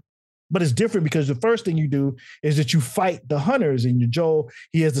 yeah. But it's different because the first thing you do is that you fight the hunters, and Joel,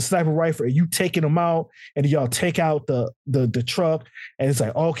 he has the sniper rifle, and you taking them out, and y'all take out the truck, and it's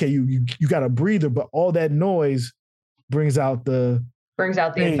like, okay, you got a breather, but all that noise brings out the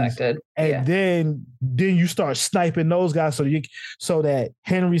infected. And then you start sniping those guys so that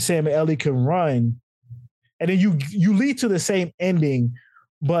Henry, Sam, and Ellie can run. And then you lead to the same ending,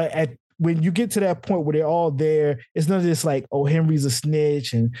 but when you get to that point where they're all there, it's not just like, oh, Henry's a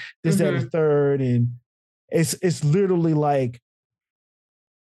snitch and this, that, and the third. And it's literally like,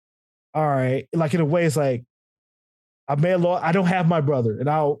 all right, like in a way, it's like, I don't have my brother, and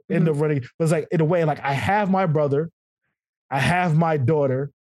I'll end up running. But it's like, in a way, like I have my brother, I have my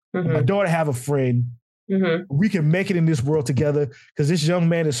daughter, my daughter have a friend. Mm-hmm. We can make it in this world together because this young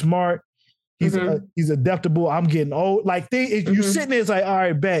man is smart. He's adaptable. I'm getting old. Like you sitting there, it's like, all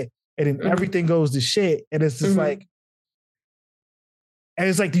right, bet. And then everything goes to shit. And it's just like, and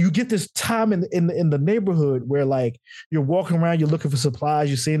it's like you get this time in the neighborhood where like you're walking around, you're looking for supplies,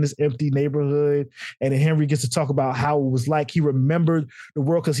 you're seeing this empty neighborhood, and then Henry gets to talk about how it was like. He remembered the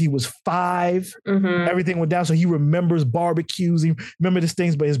world because he was 5. Mm-hmm. Everything went down, so he remembers barbecues. He remembers these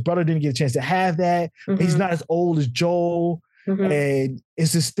things, but his brother didn't get a chance to have that. Mm-hmm. He's not as old as Joel. Mm-hmm. And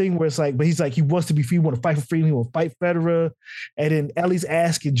it's this thing where it's like, but he's like, he wants to be free, he want to fight for freedom, he want to fight Fedra. And then Ellie's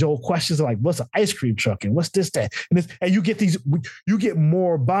asking Joel questions like, what's an ice cream truck and what's this, that? And you get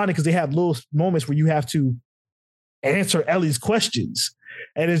more bonding because they have little moments where you have to answer Ellie's questions.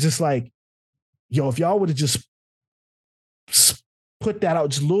 And it's just like, yo, if y'all would have just put that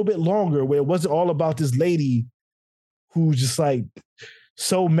out just a little bit longer, where it wasn't all about this lady who's just like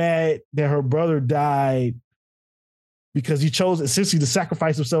so mad that her brother died because he chose essentially to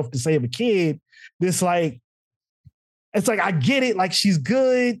sacrifice himself to save a kid. It's like, I get it. Like, she's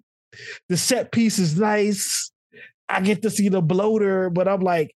good. The set piece is nice. I get to see the bloater, but I'm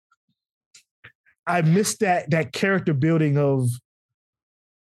like, I miss that character building of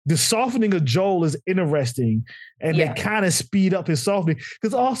the softening of Joel is interesting, and they kind of speed up his softening.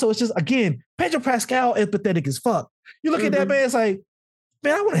 Because also it's just, again, Pedro Pascal empathetic as fuck. You look at that man, it's like,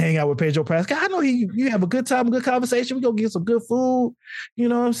 man, I want to hang out with Pedro Pascal. I know you have a good time, a good conversation. We go get some good food. You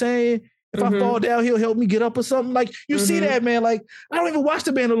know what I'm saying? If I fall down, he'll help me get up or something. Like, you see that, man. Like, I don't even watch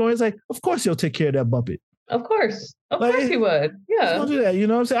The Mandalorian. It's like, of course he'll take care of that Muppet. Of course he would. Yeah. Don't do that. You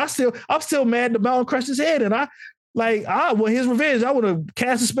know what I'm saying? I'm still mad the mountain crushed his head, and I want his revenge. I want to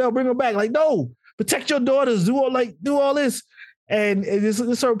cast a spell, bring him back. Like, no, protect your daughters. Do all this. And at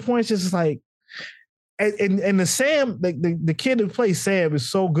certain points, it's just like, and the Sam, the kid who plays Sam is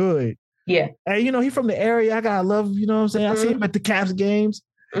so good. Yeah. And, he's from the area. I gotta love, you know what I'm saying? I see him at the Caps games.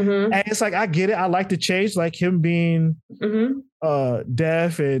 And it's like, I get it. I like the change, like him being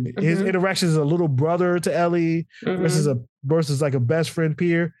deaf and his interactions as a little brother to Ellie versus like a best friend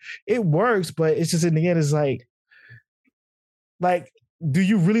peer. It works, but it's just in the end, it's like, do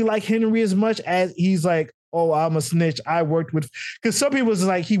you really like Henry as much as he's like, oh, I'm a snitch. I worked with, because some people was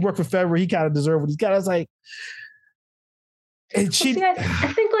like, he worked for Federer. He kind of deserved what he's got. I was like, and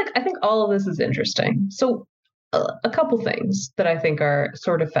I think all of this is interesting. So a couple things that I think are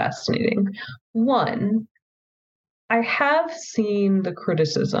sort of fascinating. One, I have seen the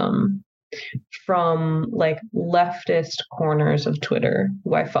criticism from like leftist corners of Twitter,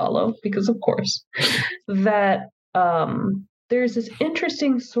 who I follow, because of course, that there's this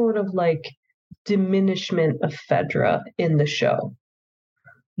interesting sort of like diminishment of Fedra in the show.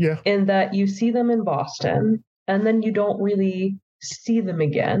 Yeah. In that you see them in Boston and then you don't really see them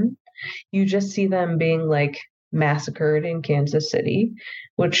again. You just see them being like massacred in Kansas City,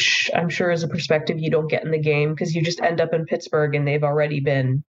 which I'm sure is a perspective you don't get in the game because you just end up in Pittsburgh and they've already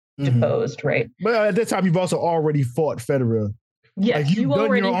been deposed, right? But at that time, you've also already fought Federer. Yes, like you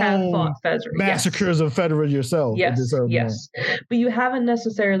already have fought Federer. Massacres of Federer yourself. Yes. But you haven't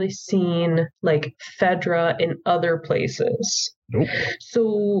necessarily seen like Fedra in other places. Nope.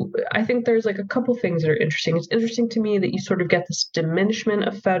 So I think there's like a couple things that are interesting. It's interesting to me that you sort of get this diminishment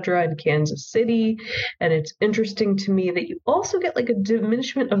of Fedra in Kansas City. And it's interesting to me that you also get like a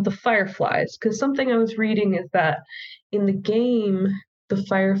diminishment of the Fireflies. Because something I was reading is that in the game, the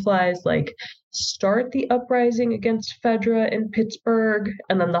Fireflies like start the uprising against Fedra in Pittsburgh,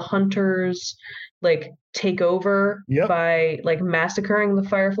 and then the Hunters like take over by like massacring the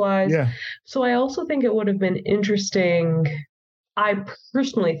Fireflies. Yeah. So I also think it would have been interesting. I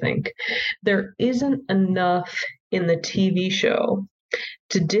personally think there isn't enough in the TV show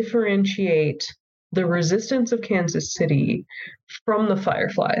to differentiate the resistance of Kansas City from the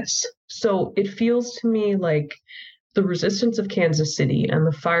Fireflies. So it feels to me like the resistance of Kansas City and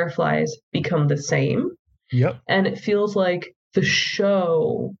the Fireflies become the same. Yep. And it feels like the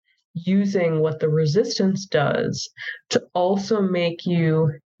show using what the resistance does to also make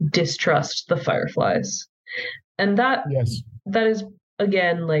you distrust the Fireflies. And that is,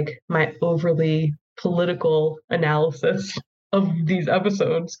 again, like my overly political analysis of these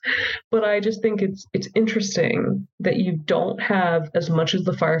episodes. But I just think it's interesting that you don't have as much as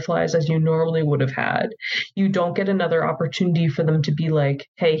the Fireflies as you normally would have had. You don't get another opportunity for them to be like,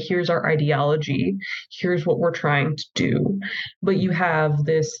 hey, here's our ideology. Here's what we're trying to do. But you have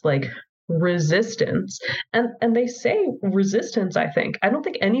this like resistance. And they say resistance, I think. I don't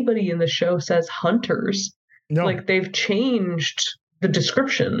think anybody in the show says hunters. No. Like they've changed the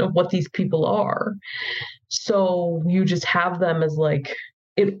description of what these people are. So you just have them as like,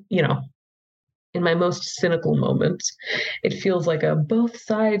 it, you know, in my most cynical moments, it feels like a both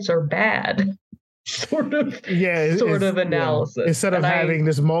sides are bad sort of analysis. Yeah. Instead of having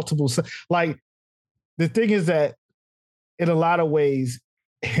this multiple, like the thing is that in a lot of ways,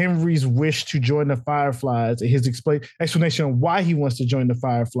 Henry's wish to join the Fireflies and his explanation on why he wants to join the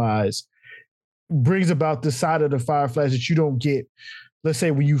Fireflies brings about the side of the Fireflies that you don't get, let's say,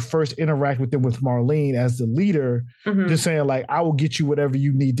 when you first interact with them with Marlene as the leader, just saying like, I will get you whatever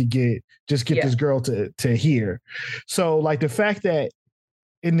you need to get, just get this girl to here. So like the fact that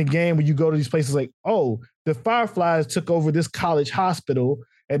in the game, when you go to these places like, oh, the Fireflies took over this college hospital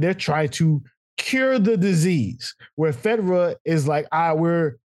and they're trying to cure the disease, where Fedra is like,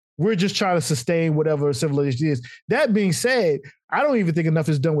 we're just trying to sustain whatever civilization is. That being said, I don't even think enough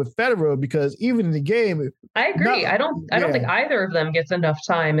is done with Fedra, because even in the game, I agree. I don't think either of them gets enough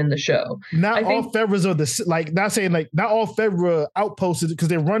time in the show. Not all Fedras are not all Fedra outposts, because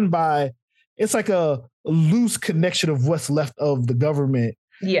they're run by, it's like a loose connection of what's left of the government.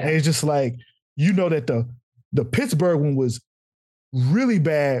 Yeah. And it's just like, you know that the Pittsburgh one was really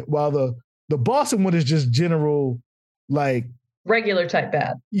bad, while the Boston one is just general, like regular type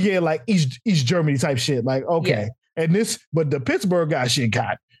bad. Yeah, like East Germany type shit. Like, okay. Yeah. But the Pittsburgh guy shit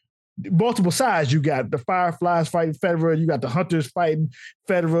got multiple sides. You got the Fireflies fighting Fedra, you got the Hunters fighting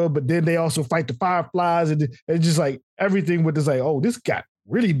Fedra, but then they also fight the Fireflies, and it's just like everything with this, like, oh, this got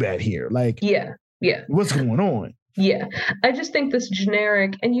really bad here. Like, yeah. What's going on? Yeah, I just think this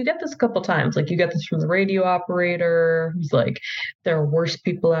generic, and you get this a couple times, like you get this from the radio operator who's like, there are worse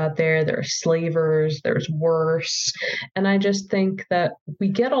people out there, there are slavers, there's worse. And I just think that we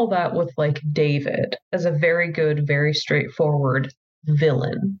get all that with like David as a very good, very straightforward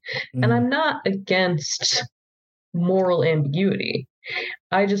villain. And I'm not against moral ambiguity.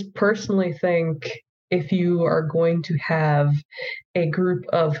 I just personally think if you are going to have a group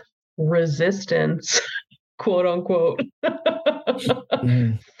of resistance quote unquote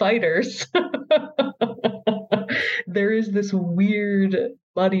fighters, there is this weird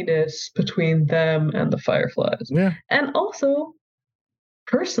muddiness between them and the Fireflies. Yeah. And also,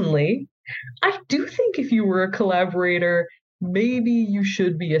 personally, I do think if you were a collaborator, maybe you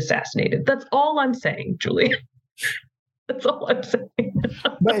should be assassinated. That's all I'm saying, Julie. That's all I'm saying.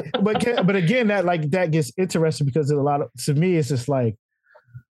 but again, that gets interesting because to me, it's just like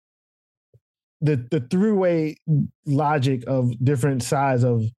the three-way logic of different sides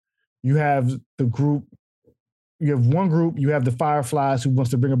of you have the group, you have one group, you have the Fireflies who wants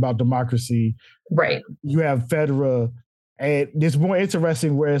to bring about democracy. Right. You have Fedra, and it's more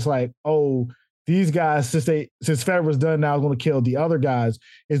interesting where it's like, oh, these guys, since Fedra's done now, going to kill the other guys.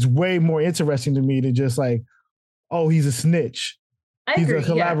 It's way more interesting to me than just like, oh, he's a snitch. He's a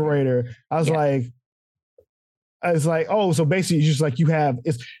collaborator. Yeah. I was like, oh, so basically it's just like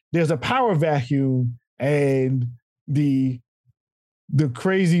there's a power vacuum and the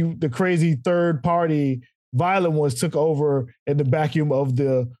crazy third party violent ones took over in the vacuum of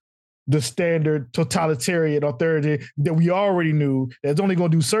the standard totalitarian authority that we already knew that's only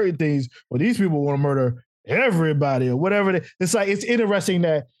going to do certain things. Well, these people want to murder everybody or whatever. It's like, it's interesting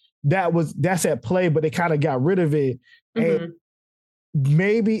that's at play, but they kind of got rid of it. Mm-hmm. And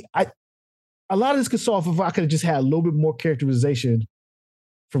maybe a lot of this could solve if I could have just had a little bit more characterization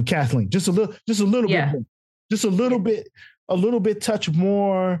from Kathleen, just a little bit more. Just a little bit touch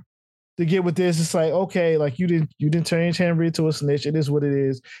more to get with this. It's like, okay, like you didn't change Henry into a snitch. It is what it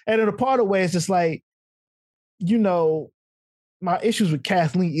is. And in a part of the way, it's just like, my issues with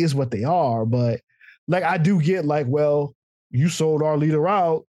Kathleen is what they are, but like I do get like, well, you sold our leader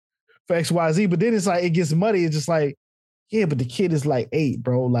out for XYZ, but then it's like it gets muddy. It's just like, yeah, but the kid is like 8,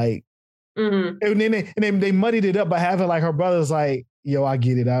 bro. Like, and then they muddied it up by having like her brother's like, yo, I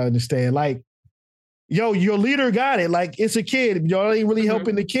get it, I understand. Like, yo, your leader got it. Like, it's a kid. Y'all ain't really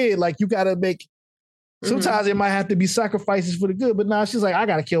helping the kid. Like, you gotta make. Sometimes it might have to be sacrifices for the good, but now she's like, I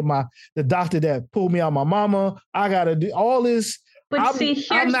gotta kill the doctor that pulled me out my mama. I gotta do all this. But here's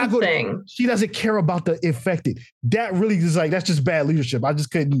the thing. She doesn't care about the infected. That really is like, that's just bad leadership. I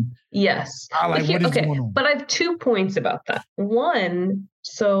just couldn't. Yes. What is going on? But I have 2 points about that. One,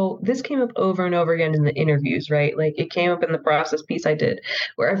 so this came up over and over again in the interviews, right? Like it came up in the process piece I did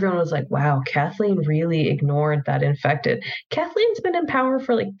where everyone was like, wow, Kathleen really ignored that infected. Kathleen's been in power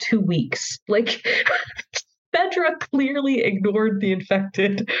for like 2 weeks. Like Fedra clearly ignored the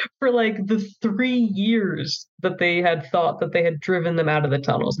infected for like the 3 years that they had thought that they had driven them out of the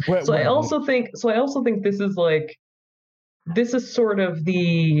tunnels. I also think this is sort of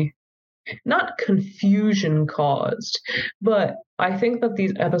the not confusion caused, but I think that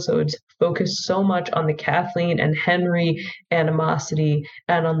these episodes focus so much on the Kathleen and Henry animosity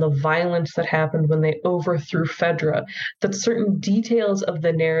and on the violence that happened when they overthrew Fedra that certain details of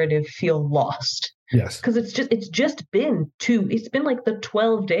the narrative feel lost. Yes. Because it's just been like the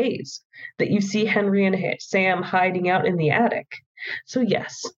 12 days that you see Henry and Sam hiding out in the attic. So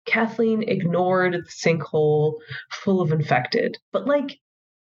yes, Kathleen ignored the sinkhole full of infected. But like,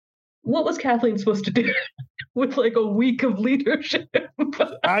 what was Kathleen supposed to do with like a week of leadership?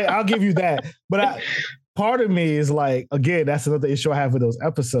 I'll give you that. But part of me is like, again, that's another issue I have with those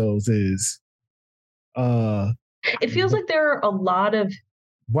episodes is it feels like there are a lot of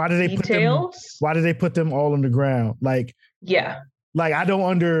why did they put them all on the ground? Like, yeah. Like I don't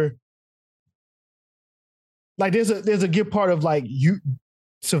like there's a good part of like you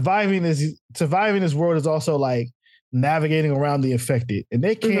surviving this world is also like navigating around the infected, and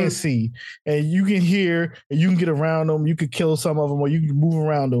they can't see, and you can hear, and you can get around them, you could kill some of them, or you can move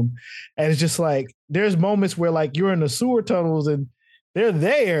around them, and it's just like there's moments where like you're in the sewer tunnels and they're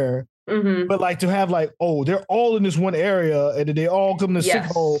there, but like to have like, oh, they're all in this one area and they all come to the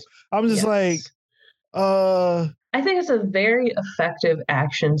sinkhole. I'm just like, I think it's a very effective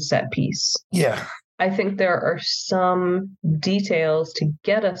action set piece. Yeah, I think there are some details to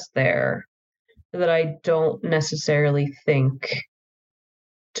get us there that I don't necessarily think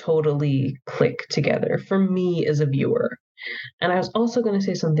totally click together for me as a viewer. And I was also going to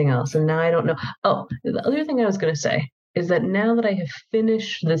say something else, and now I don't know. Oh, the other thing I was going to say is that now that I have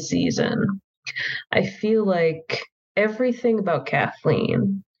finished the season, I feel like everything about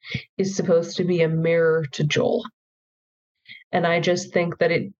Kathleen is supposed to be a mirror to Joel. And I just think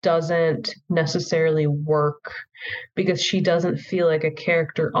that it doesn't necessarily work because she doesn't feel like a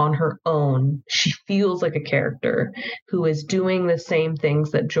character on her own. She feels like a character who is doing the same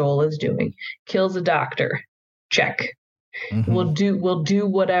things that Joel is doing. Kills a doctor. Check. We'll do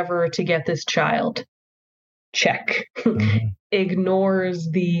whatever to get this child. Check. Ignores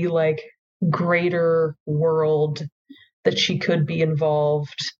the like greater world that she could be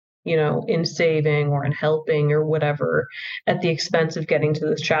involved, in saving or in helping or whatever at the expense of getting to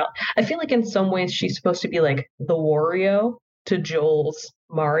this child. I feel like in some ways she's supposed to be like the Wario to Joel's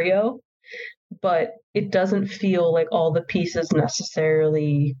Mario, but it doesn't feel like all the pieces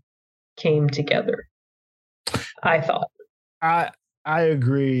necessarily came together, I thought. I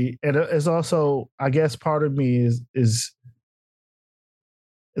agree. And it's also, I guess part of me is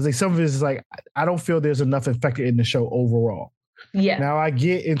like some of it is like, I don't feel there's enough infected in the show overall. Yeah. Now I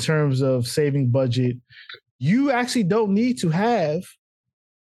get in terms of saving budget, you actually don't need to have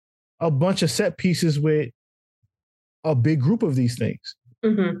a bunch of set pieces with a big group of these things.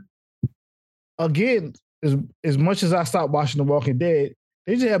 Mm-hmm. Again, as much as I stopped watching The Walking Dead,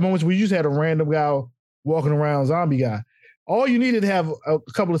 they just had moments where you just had a random guy walking around, zombie guy. All you needed to have a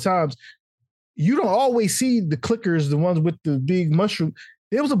couple of times, you don't always see the clickers, the ones with the big mushroom.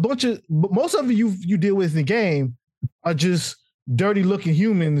 There was a bunch of, most of you deal with in the game are just dirty looking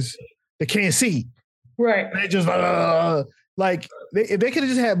humans that can't see. Right. They just like, if they could have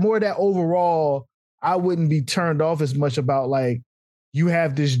just had more of that overall, I wouldn't be turned off as much about like, you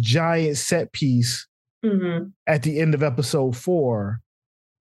have this giant set piece at the end of episode 4.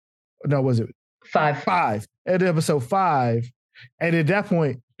 No, was it 5? 5 at episode 5, and at that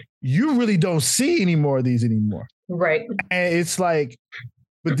point, you really don't see any more of these anymore. Right. And it's like,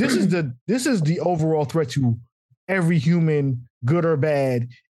 but this is the overall threat to every human, good or bad,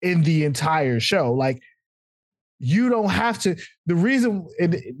 in the entire show. Like, you don't have to. The reason,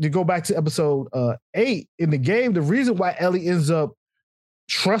 to go back to episode 8 in the game, the reason why Ellie ends up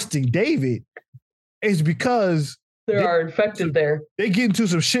trusting David is because they are infected there. They get into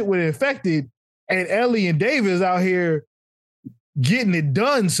some shit with infected, and Ellie and David is out here getting it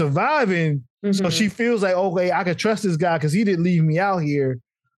done, surviving. So she feels like, okay, I can trust this guy because he didn't leave me out here.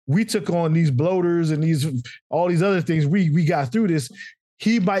 We took on these bloaters and all these other things. We got through this.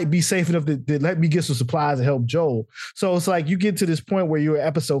 He might be safe enough to let me get some supplies and help Joel. So it's like you get to this point where you're at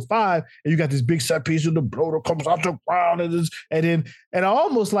episode 5 and you got this big set piece of the bloater comes out the ground and I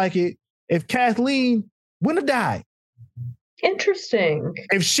almost like it if Kathleen wouldn't have died. Interesting.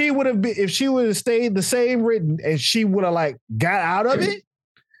 If she would have stayed the same written and she would have like got out of it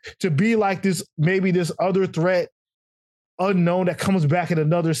to be like this, maybe this other threat unknown that comes back in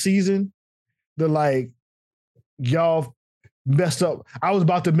another season, they're like, y'all messed up. I was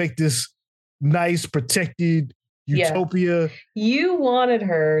about to make this nice, protected utopia. You wanted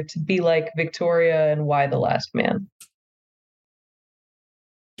her to be like Victoria and Y: The Last Man.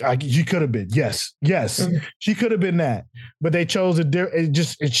 She could have been, yes. She could have been that, but they chose it.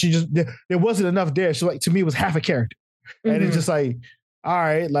 There wasn't enough there. So, like, to me, it was half a character, and it's just like, all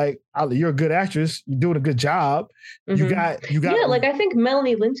right, like, you're a good actress, you're doing a good job. You got. Yeah, like I think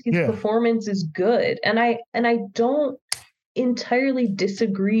Melanie Lynskey's performance is good, and I don't entirely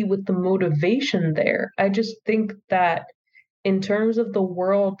disagree with the motivation there. I just think that in terms of the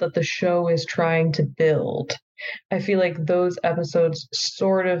world that the show is trying to build, I feel like those episodes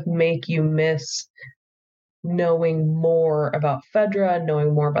sort of make you miss knowing more about Fedra,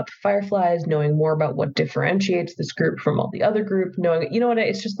 knowing more about the Fireflies, knowing more about what differentiates this group from all the other group,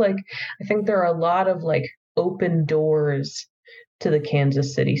 it's just like, I think there are a lot of like open doors to the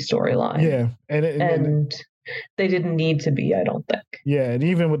Kansas City storyline. Yeah. And they didn't need to be, I don't think. Yeah. And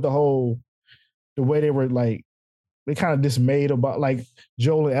even with the way they were like, they kind of dismayed about like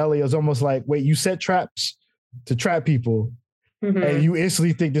Joel and Ellie, it was almost like, wait, you set traps to trap people and you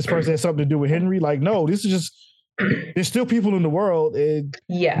instantly think this person has something to do with Henry? Like, no, this is just, there's still people in the world and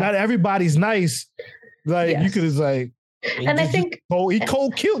not everybody's nice. Like, you could just like, and I think he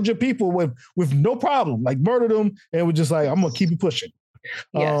cold killed your people with no problem, like murdered them and was just like, I'm going to keep you pushing.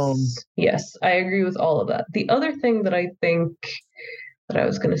 Yes, I agree with all of that. The other thing that I think that I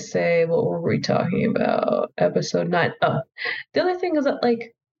was going to say, what were we talking about? Episode 9. Oh, the other thing is that,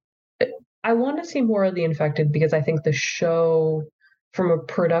 like, I want to see more of the infected because I think the show, from a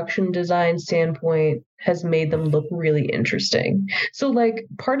production design standpoint, has made them look really interesting. So, like,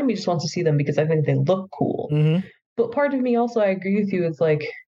 part of me just wants to see them because I think they look cool. But part of me also, I agree with you, is like,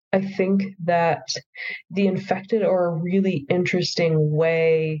 I think that the infected are a really interesting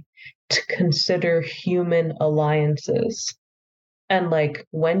way to consider human alliances. And like,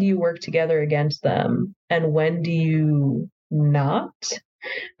 when do you work together against them? And when do you not?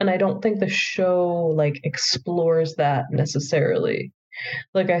 And I don't think the show like explores that necessarily.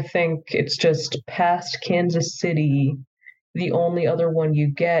 Like, I think it's just past Kansas City. The only other one you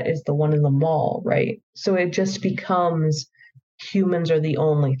get is the one in the mall, right? So it just becomes humans are the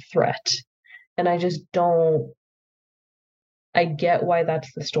only threat. And I just don't I get why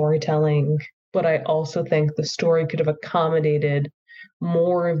that's the storytelling, but I also think the story could have accommodated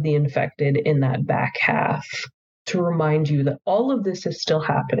more of the infected in that back half to remind you that all of this is still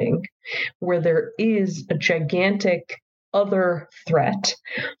happening, where there is a gigantic other threat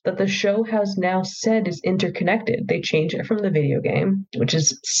that the show has now said is interconnected. They change it from the video game, which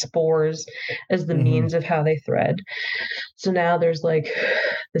is spores as the means of how they thread. So now there's like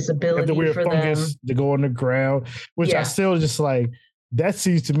this ability the weird for fungus them to go on the ground, which I still just like, that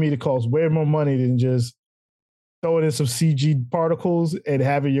seems to me to cost way more money than just throwing in some CG particles and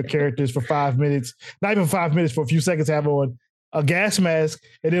having your characters for 5 minutes, not even 5 minutes, for a few seconds, have on a gas mask,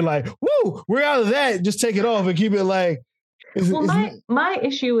 and then like, woo, we're out of that. Just take it off and keep it like. My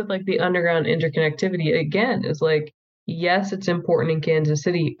issue with like the underground interconnectivity again is like, yes, it's important in Kansas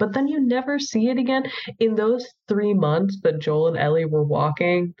City, but then you never see it again. In those 3 months that Joel and Ellie were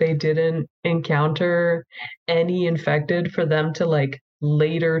walking, they didn't encounter any infected for them to like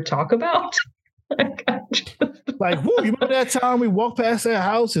later talk about. Like, whoa, you remember that time we walked past that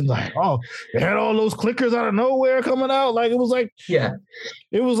house and like, oh, they had all those clickers out of nowhere coming out? Like, it was like,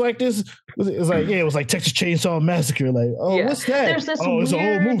 it was like this. It was like, it was like Texas Chainsaw Massacre. Like, oh, what's that? There's this it's a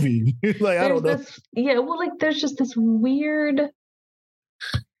whole movie. Like, I don't know. Well, like, there's just this weird.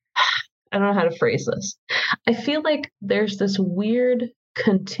 I don't know how to phrase this. I feel like there's this weird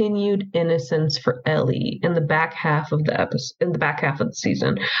continued innocence for Ellie in the back half of the episode, in the back half of the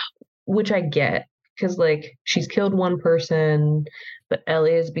season, which I get. Because like she's killed one person, but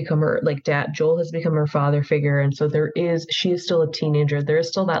Ellie has become her like dad. Joel has become her father figure, and so she is still a teenager. There is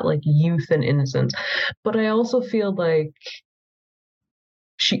still that like youth and innocence, but I also feel like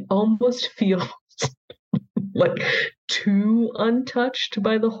she almost feels like too untouched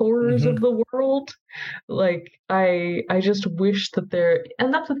by the horrors of the world. Like I just wish that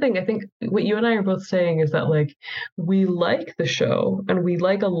and that's the thing, I think what you and I are both saying is that like we like the show and we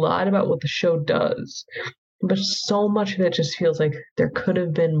like a lot about what the show does, but so much of it just feels like there could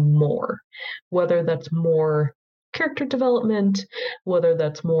have been more, whether that's more character development, whether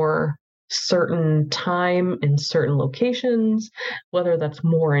that's more certain time in certain locations, whether that's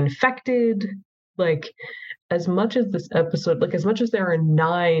more infected. Like, as much as this episode, like as much as there are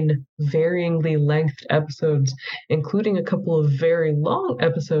 9 varyingly lengthed episodes, including a couple of very long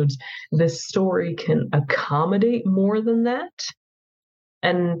episodes, this story can accommodate more than that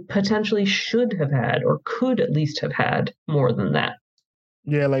and potentially should have had, or could at least have had, more than that.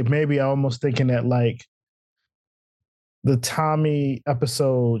 Yeah, like maybe I'm almost thinking that like the Tommy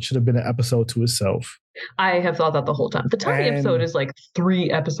episode should have been an episode to itself. I have thought that the whole time. The Tommy episode is like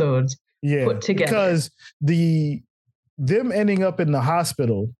 3 episodes put together. Because them ending up in the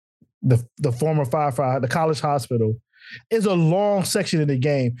hospital, the former firefighter, the college hospital, is a long section of the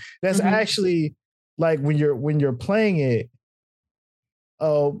game. That's actually like when you're playing it.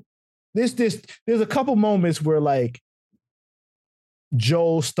 There's a couple moments where like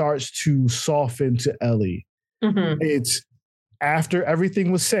Joel starts to soften to Ellie. It's after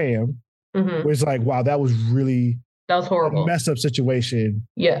everything with Sam, where it's like, wow, that was horrible, a messed up situation.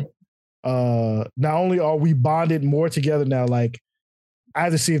 Yeah. Not only are we bonded more together now, like I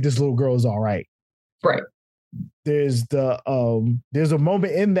have to see if this little girl is all right. Right. There's a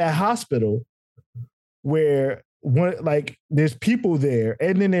moment in that hospital where there's people there,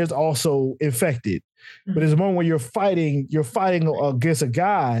 and then there's also infected. But there's a moment where you're fighting against a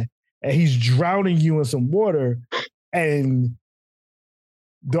guy, and he's drowning you in some water, and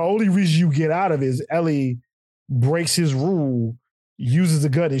the only reason you get out of it is Ellie breaks his rule, uses the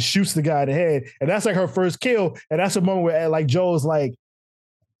gun and shoots the guy in the head. And that's like her first kill. And that's a moment where like Joel's like,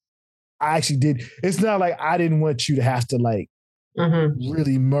 I actually did. It's not like I didn't want you to have to like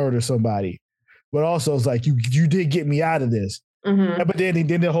really murder somebody. But also it's like, you did get me out of this. But then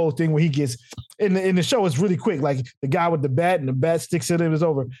the whole thing where he gets in the show is really quick. Like the guy with the bat and the bat sticks in him is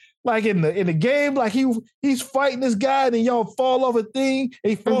over. Like in the game, like he's fighting this guy and then y'all fall off a thing and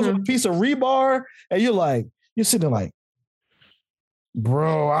he falls on a piece of rebar and you're sitting there like,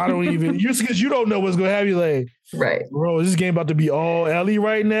 bro, I don't even, because you don't know what's going to happen. You're like, right, bro, is this game about to be all Ellie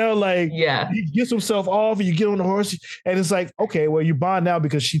right now? Like, yeah, he gets himself off and you get on the horse and it's like, okay, well, you bond now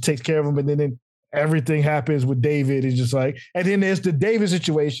because she takes care of him, and then everything happens with David. It's just like, and then there's the David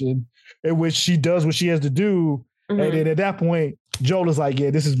situation in which she does what she has to do. And then at that point, Joel is like, yeah,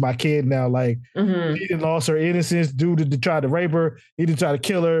 this is my kid now. Like, she didn't lost her innocence. Dude tried to rape her. He didn't try to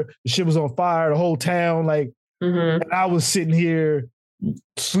kill her. The shit was on fire, the whole town. Like, and I was sitting here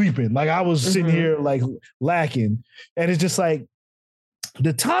sleeping. Like, I was sitting here, like, lacking. And it's just like,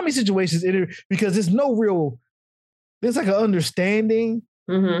 the Tommy situation is because there's like an understanding,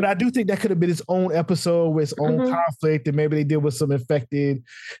 But I do think that could have been its own episode with its own conflict, and maybe they deal with some infected,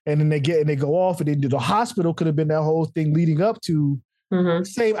 and then they go off, and then the hospital could have been that whole thing leading up to the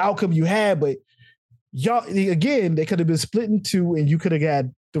same outcome you had. But y'all, again, they could have been split in two, and you could have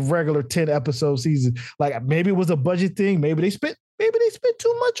had the regular 10 episode season. Like maybe it was a budget thing. Maybe they spent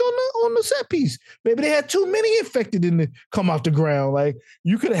too much on the set piece. Maybe they had too many infected in the come out the ground. Like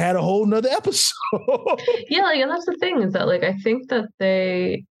you could have had a whole nother episode. Yeah, like, and that's the thing is that like I think that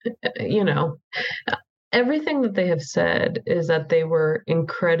they, you know, everything that they have said is that they were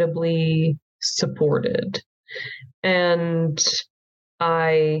incredibly supported, and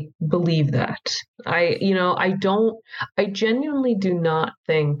I believe that. I genuinely do not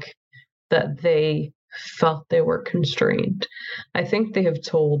think that they felt they were constrained. I think they have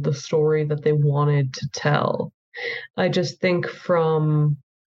told the story that they wanted to tell. I just think from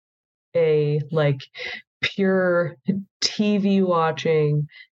a like pure TV watching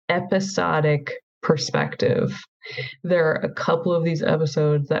episodic perspective, there are a couple of these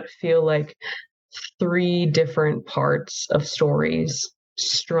episodes that feel like 3 different parts of stories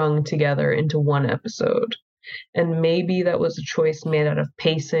strung together into one episode. And maybe that was a choice made out of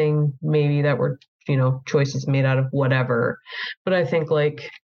pacing, maybe that were, you know, choices made out of whatever. But I think like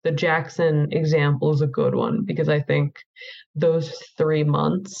the Jackson example is a good one, because I think those 3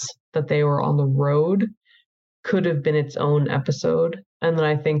 months that they were on the road could have been its own episode. And then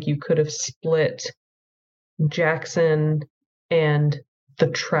I think you could have split Jackson and the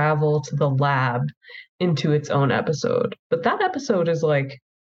travel to the lab into its own episode. But that episode is like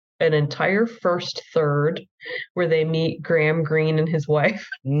an entire first third where they meet Graham Greene and his wife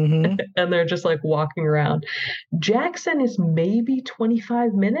and they're just like walking around. Jackson is maybe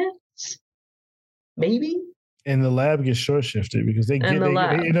 25 minutes, maybe. And the lab gets short shifted because they end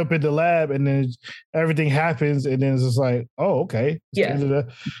up in the lab and then everything happens and then it's just like, oh, okay.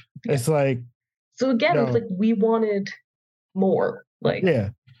 It's like, so again, it's like we wanted more. Like, yeah.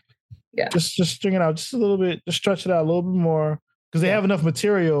 Just string it out just a little bit, just stretch it out a little bit more. Because they have enough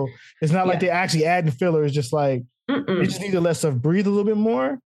material. It's not like they're actually adding filler. It's just like they just need to let stuff breathe a little bit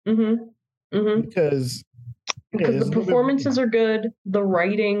more. Because the performances are good. The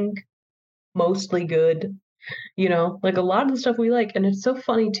writing, mostly good. You know, like a lot of the stuff we like. And it's so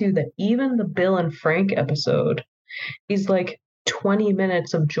funny, too, that even the Bill and Frank episode is like 20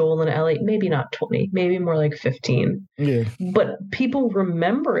 minutes of Joel and Ellie. Maybe not 20, maybe more like 15. Yeah. But people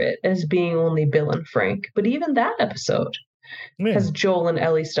remember it as being only Bill and Frank. But even that episode has Joel and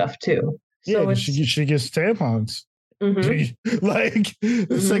Ellie stuff too. So she gets tampons. Like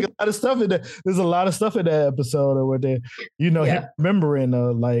it's like a lot of stuff in there. There's a lot of stuff in that episode where they, you know, him remembering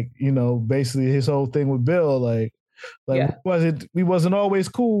like, you know, basically his whole thing with Bill, like we wasn't always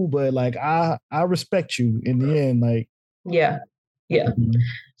cool, but like I respect you in the end. Like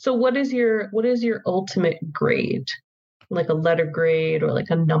So what is your ultimate grade? Like a letter grade or like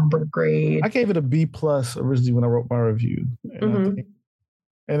a number grade? I gave it a B+ originally when I wrote my review, and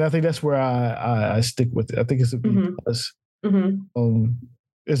I think that's where I stick with it. I think it's a B+.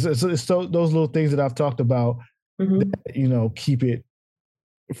 It's those little things that I've talked about that, you know, keep it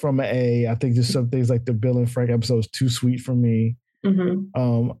from an A. I think there's some things like the Bill and Frank episode is too sweet for me.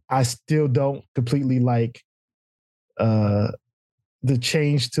 I still don't completely like the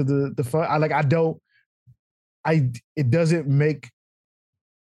change to the fun. It doesn't make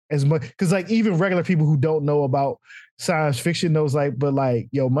as much, because like even regular people who don't know about science fiction knows like, but like,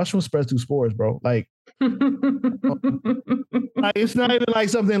 yo, mushroom spreads through spores, bro. Like, like it's not even like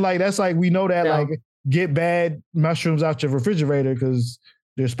something like that's like we know that like get bad mushrooms out your refrigerator because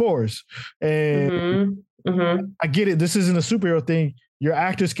they're spores. And I get it. This isn't a superhero thing. Your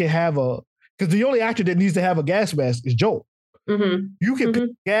actors can have because the only actor that needs to have a gas mask is Joel. You can pick a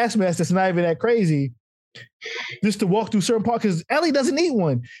gas mask that's not even that crazy just to walk through certain parts, because Ellie doesn't need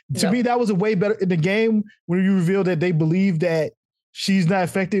one. To me, that was a way better in the game when you revealed that they believe that she's not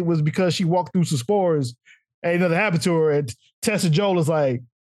affected was because she walked through some spores and nothing happened to her. And Tessa Joel is like,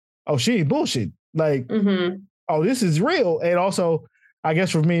 oh, she ain't bullshit. Like, oh, this is real. And also, I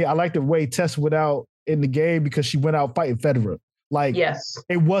guess for me, I like the way Tess went out in the game because she went out fighting Fedra. Like,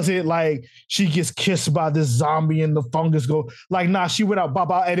 it wasn't like she gets kissed by this zombie and the fungus go like, nah, she went out, bop,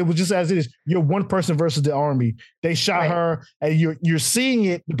 and it was just as it is. You're one person versus the army. They shot her, and you're seeing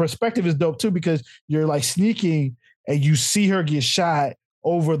it. The perspective is dope too, because you're like sneaking and you see her get shot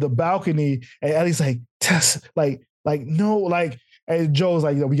over the balcony, and Ellie's like, Tess, like no, like, and Joe's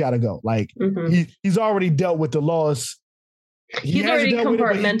like, no, we gotta go. Like he's already dealt with the loss. He's already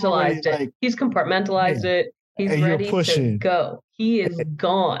compartmentalized it. He's compartmentalized it. He's ready to go. He is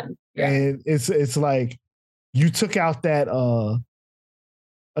gone. And it's like you took out that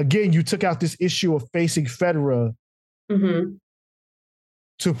again, you took out this issue of facing Fedra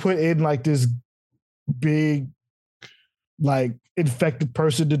to put in like this big, like infected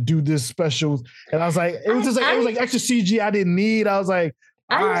person to do this special. And I was like, it was like extra CG I didn't need. I was like,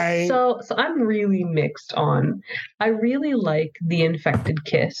 so I'm really mixed on. I really like the infected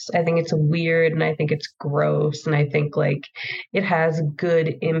kiss. I think it's weird and I think it's gross and I think like it has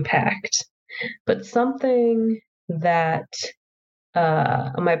good impact. But something that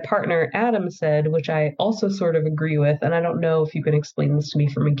my partner Adam said, which I also sort of agree with, and I don't know if you can explain this to me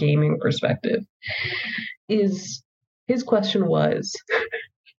from a gaming perspective, is his question was,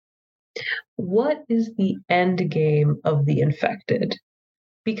 what is the end game of the infected?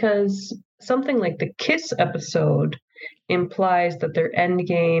 Because something like the Kiss episode implies that their end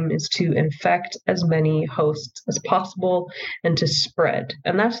game is to infect as many hosts as possible and to spread.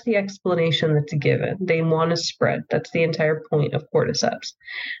 And that's the explanation that's given. They want to spread. That's the entire point of cordyceps.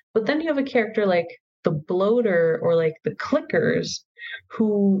 But then you have a character like the bloater or like the clickers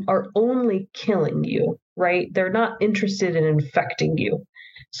who are only killing you, right? They're not interested in infecting you.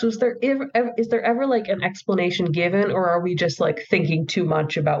 So is there ever like an explanation given, or are we just like thinking too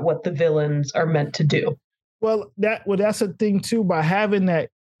much about what the villains are meant to do? Well, that's the thing too. By having that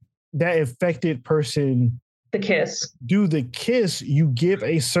infected person, the kiss, do the kiss, you give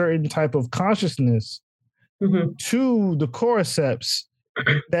a certain type of consciousness to the cordyceps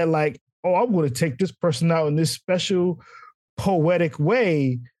that like, oh, I'm going to take this person out in this special poetic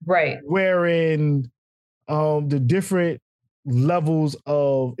way, right? Wherein the different levels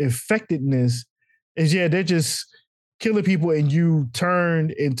of infectedness is they're just killing people and you turned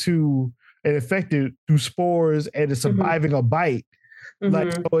into an infected through spores and it's surviving a bite.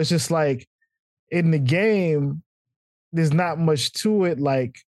 Like, so it's just like in the game, there's not much to it.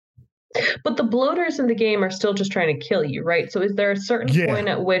 Like, but the bloaters in the game are still just trying to kill you, right? So is there a certain point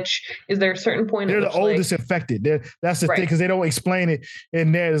at which they're the oldest infected? That's the thing, because they don't explain it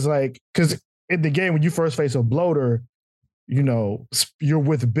in there. It's like, because in the game, when you first face a bloater, you know, you're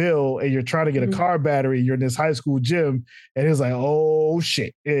with Bill and you're trying to get a car battery. You're in this high school gym and it's like, oh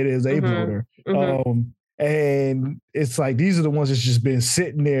shit, it is a bloater. And it's like, these are the ones that's just been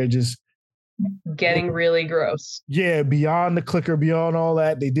sitting there just getting really gross. Yeah, beyond the clicker, beyond all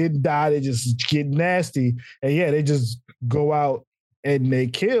that. They didn't die. They just get nasty. And they just go out and they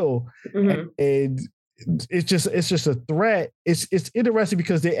kill. And it's just a threat. It's interesting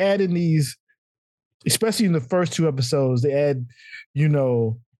because they add in these, especially in the first two episodes, they add, you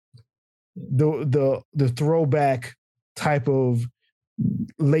know, the throwback type of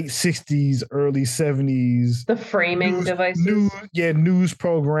late 60s, early 70s. The framing devices. News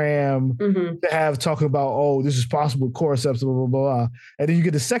program to have talking about, oh, this is possible with cordyceps, blah, blah, blah. And then you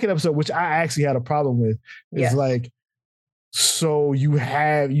get the second episode, which I actually had a problem with. It's like, so you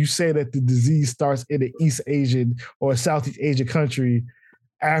say that the disease starts in an East Asian or a Southeast Asian country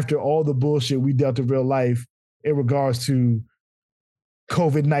after all the bullshit we dealt in real life in regards to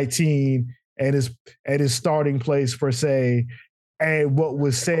COVID-19 and its starting place per se, and what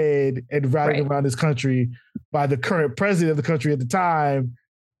was said and riding around this country by the current president of the country at the time,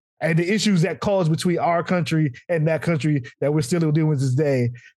 and the issues that caused between our country and that country that we're still dealing with this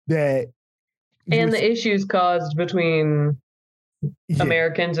day. And the issues caused between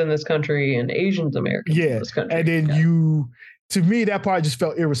Americans in this country and Asians Americans in this country. And then to me, that part just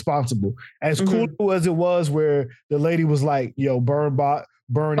felt irresponsible. As cool as it was, where the lady was like, yo, bomb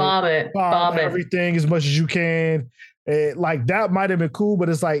everything as much as you can. Like, that might have been cool, but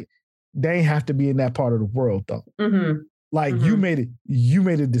it's like, they ain't have to be in that part of the world though. Like, you made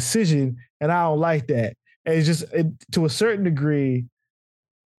a decision, and I don't like that. And it's just, to a certain degree,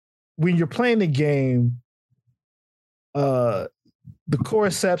 when you're playing the game, the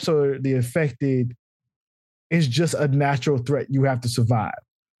cordyceps or the infected is just a natural threat you have to survive.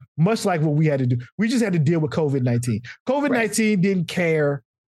 Much like what we had to do. We just had to deal with COVID-19. COVID-19 didn't care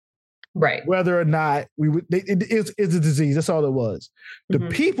whether or not we would. It's a disease. That's all it was. The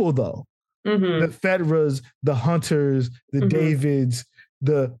people, though, the Fedras, the Hunters, the Davids,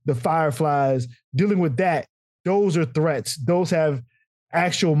 the Fireflies, dealing with that, those are threats. Those have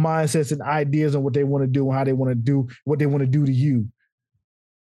actual mindsets and ideas on what they want to do and how they want to do what they want to do to you.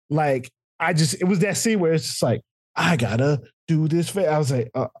 Like, it was that scene where it's just like, I gotta do this. I was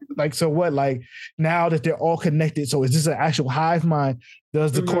like, so what? Like, now that they're all connected, so is this an actual hive mind?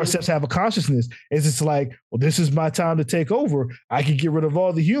 Does the cordyceps have a consciousness? Is it's like, well, this is my time to take over. I can get rid of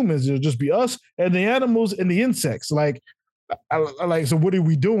all the humans. It'll just be us and the animals and the insects. Like, so what are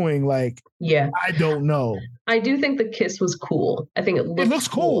we doing? Like, I don't know. I do think the kiss was cool. I think it looks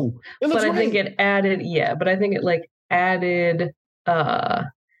cool. It looks but I think it added, but I think it like added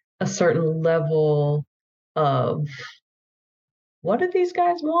a certain level of what do these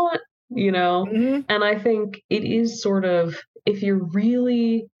guys want, Mm-hmm. And I think it is sort of, if you're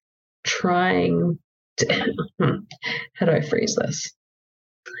really trying to how do I phrase this?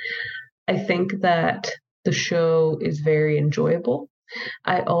 I think that the show is very enjoyable.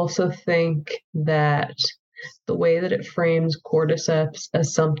 I also think that the way that it frames cordyceps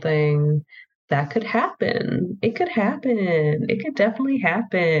as something that could happen, it could happen, it could definitely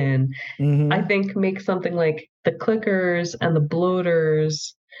happen. Mm-hmm. I think makes something like the clickers and the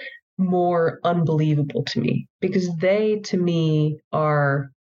bloaters more unbelievable to me, because they, to me,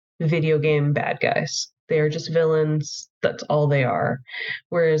 are video game bad guys. They are just villains. That's all they are.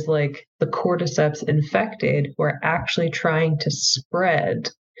 Whereas, like, the cordyceps infected, who are actually trying to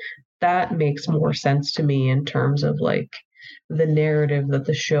spread, that makes more sense to me in terms of like the narrative that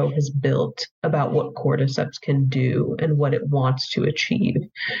the show has built about what cordyceps can do and what it wants to achieve.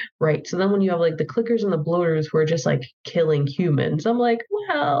 Right. So then when you have like the clickers and the bloaters who are just like killing humans, I'm like,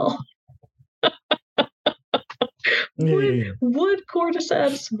 well, would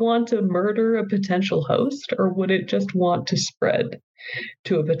cordyceps want to murder a potential host, or would it just want to spread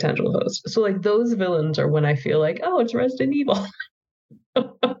to a potential host? So like those villains are when I feel like, oh, it's Resident Evil.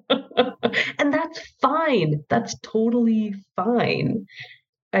 And that's fine. That's totally fine.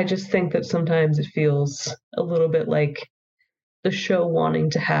 I just think that sometimes it feels a little bit like the show wanting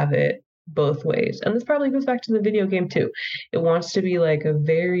to have it both ways. And this probably goes back to the video game too. It wants to be like a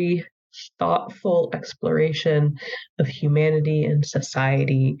very thoughtful exploration of humanity and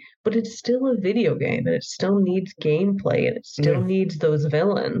society, but it's still a video game and it still needs gameplay and it still needs those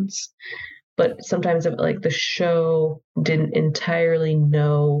villains. But sometimes like the show didn't entirely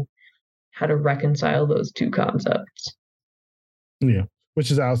know how to reconcile those two concepts. Yeah.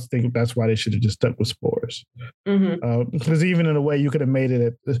 Which is, I was thinking that's why they should have just stuck with spores. Because even in a way, you could have made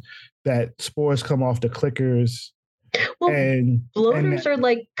it that spores come off the clickers. Well, bloaters are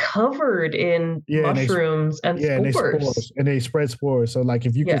like covered in mushrooms and spores. And they spread spores. So, like,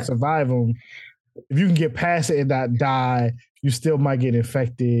 if you can survive them, if you can get past it and not die, you still might get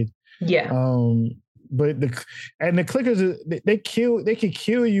infected. Yeah. But the clickers, they can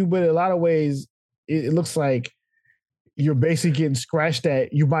kill you, but in a lot of ways, it looks like you're basically getting scratched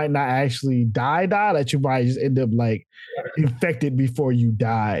at. You might not actually die, that you might just end up like infected before you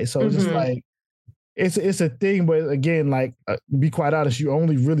die. So it's just like, it's a thing, but again, like, to be quite honest, you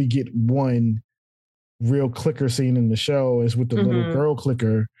only really get one real clicker scene in the show. Is with the little girl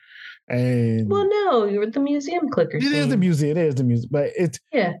clicker. And well, no, you're the museum clicker. It is the museum, but it's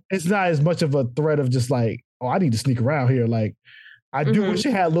not as much of a threat of just like, oh, I need to sneak around here. Like, I do wish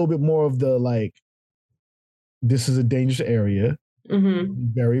it had a little bit more of the like, this is a dangerous area.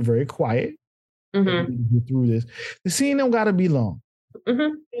 Very, very quiet. Get through this. The scene don't gotta be long.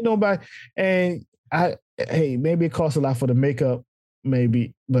 Nobody, and maybe it costs a lot for the makeup,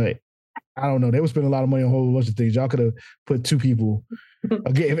 maybe, but I don't know. They would spend a lot of money on a whole bunch of things. Y'all could have put two people.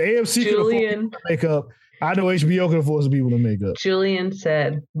 Again, if AMC could afford makeup, I know HBO could afford some people to make up. Julian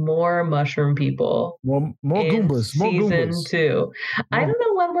said more mushroom people. More Goombas. More season Goombas. 2. I don't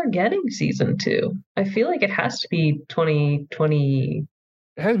know when we're getting season 2. I feel like it has to be 2020.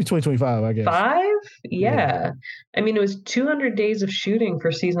 It has to be 2025, I guess. 5? Yeah. I mean, it was 200 days of shooting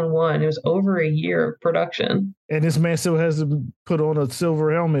for season 1. It was over a year of production. And this man still has to put on a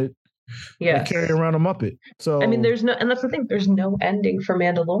silver helmet. Yeah, carrying around a Muppet. So I mean, and that's the thing. There's no ending for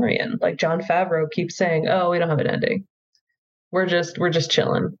Mandalorian. Like Jon Favreau keeps saying, "Oh, we don't have an ending. We're just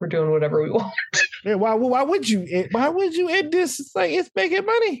chilling. We're doing whatever we want." Yeah, why would you? Why would you end this? It's like, it's making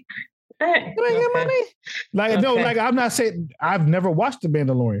money. Hey, money. Like, no, like, I'm not saying I've never watched The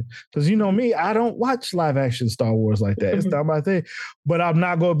Mandalorian, because you know me, I don't watch live action Star Wars like that. It's not my thing. But I'm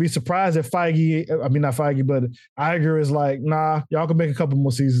not going to be surprised if not Feige, but Iger is like, nah, y'all can make a couple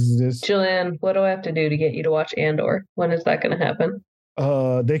more seasons of this. Julian, what do I have to do to get you to watch Andor? When is that going to happen?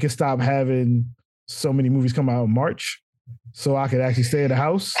 They can stop having so many movies come out in March, so I could actually stay in the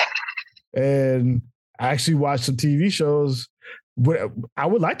house and actually watch some TV shows. I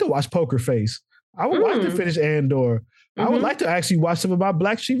would like to watch Poker Face. I would like to finish Andor. I would like to actually watch some of my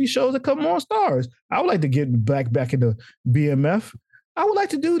Black TV shows that come on Stars. I would like to get back into BMF. I would like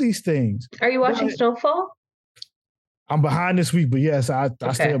to do these things. Are you watching Snowfall? I'm behind this week, but yes, I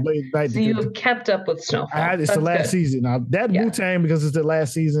stay up late night. So you've kept up with Snowfall. It's the last season. Now, that Wu-Tang, because it's the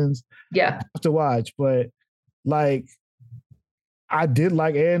last seasons, I have to watch. But like, I did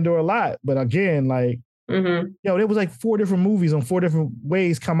like Andor a lot. But again, like, there was like 4 different movies on 4 different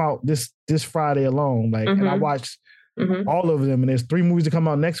ways come out this Friday alone. Like, and I watched all of them, and there's 3 movies to come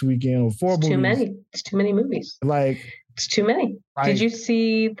out next weekend, or 4 movies. Too many. It's too many movies. Like, It's too many. Right. Did you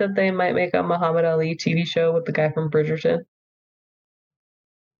see that they might make a Muhammad Ali TV show with the guy from Bridgerton?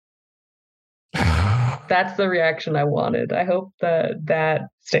 That's the reaction I wanted. I hope that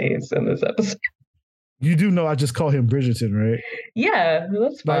stays in this episode. You do know I just call him Bridgerton, right? Yeah,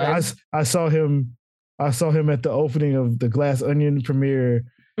 that's fine. Like I saw him at the opening of the Glass Onion premiere,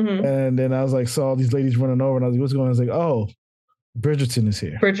 and then I was like, saw these ladies running over, and I was like, what's going on? I was like, oh, Bridgerton is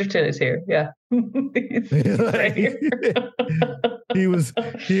here. Bridgerton is here. Yeah.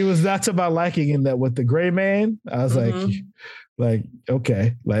 he was not to my liking in that with the gray man. I was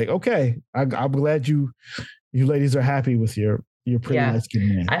okay. I'm glad you ladies are happy with your pretty light skinned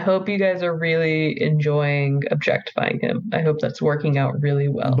man. I hope you guys are really enjoying objectifying him. I hope that's working out really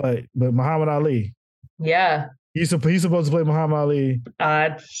well. But Muhammad Ali. Yeah. He's supposed to play Muhammad Ali.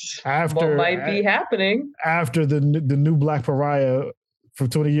 After what might be happening after the new Black Pariah from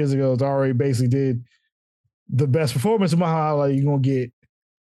 20 years ago has already basically did the best performance of Muhammad Ali you're gonna get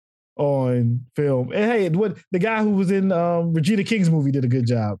on film. And hey, the guy who was in Regina King's movie did a good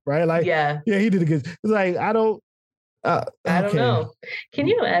job, right? Like, yeah, he did a good. It's like I don't know. Can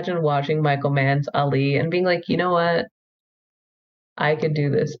you imagine watching Michael Mann's Ali and being like, you know what, I could do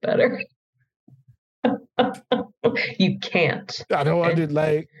this better. You can't. I know. I did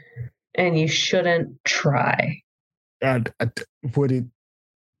like, and you shouldn't try. Would it?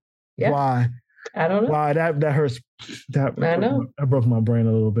 Yeah. Why? I don't know. Why that hurts. I know. I broke my brain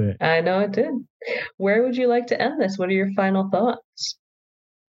a little bit. I know it did. Where would you like to end this? What are your final thoughts?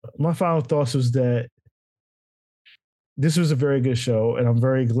 My final thoughts was that this was a very good show, and I'm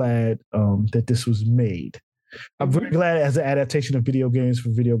very glad that this was made. I'm very glad as an adaptation of video games for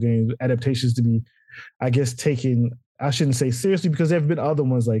video games adaptations to be, I guess, taken, I shouldn't say seriously, because there have been other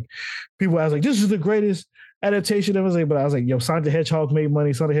ones like people I was like, this is the greatest adaptation of it, but I was like, Sonic the Hedgehog made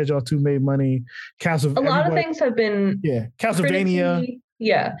money, Sonic the Hedgehog 2 made money, a lot of things have been Castlevania.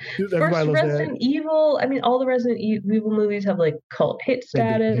 Yeah. First, Resident Evil. I mean, all the Resident Evil movies have like cult hit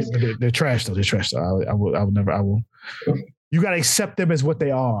status. They're trash though. They're trash though. I will. You got to accept them as what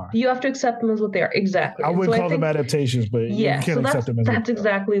they are. You have to accept them as what they are. Exactly. I wouldn't call them adaptations, but you can't accept them as that's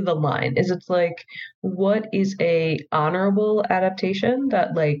exactly the line. It's like, what is a honorable adaptation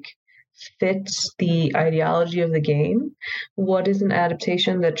that like fits the ideology of the game? What is an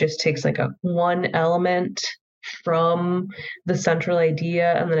adaptation that just takes like one element from the central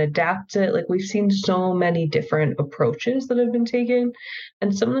idea and then adapts it? Like, we've seen so many different approaches that have been taken,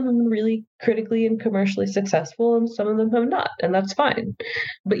 and some of them have been really critically and commercially successful, and some of them have not, and that's fine.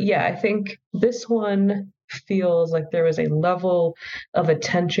 But yeah, I think this one feels like there was a level of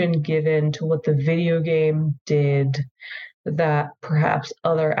attention given to what the video game did that perhaps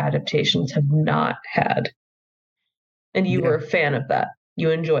other adaptations have not had. And you were a fan of that.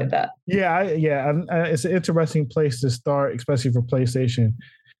 You enjoyed that. Yeah. It's an interesting place to start, especially for PlayStation.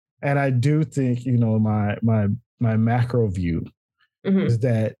 And I do think, my macro view is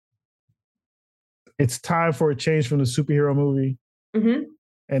that it's time for a change from the superhero movie and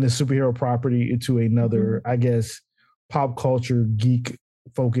the superhero property into another, I guess, pop culture geek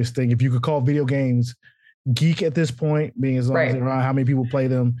focused thing. If you could call video games geek at this point, being as long as they're around, how many people play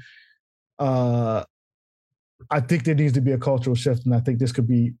them. I think there needs to be a cultural shift, and I think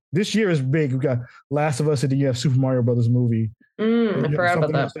this year is big. We've got Last of Us, and then you have Super Mario Brothers movie. I forgot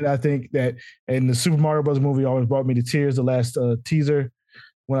about that. I think that, and the Super Mario Brothers movie always brought me to tears. The last teaser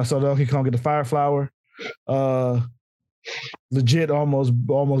when I saw Donkey Kong get the fire flower, legit almost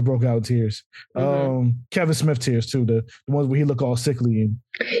broke out in tears. Kevin Smith tears too. The ones where he look all sickly and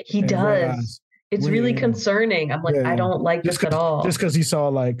he does. It's really concerning. I'm like, I don't like this at all. Just because he saw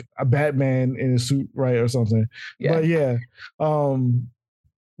like a Batman in a suit, right, or something. Yeah. But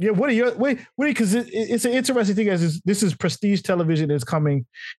what are your because it's an interesting thing as this is prestige television that's coming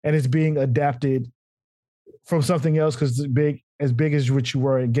and it's being adapted from something else because as big as what you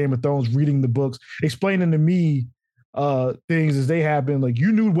were in Game of Thrones, reading the books, explaining to me things as they happen. Like,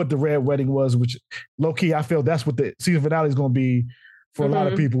 you knew what the Red Wedding was, which low key I feel that's what the season finale is going to be. For a lot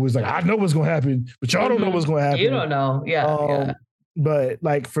of people, it's like, I know what's going to happen, but y'all don't know what's going to happen. You don't know. Yeah. But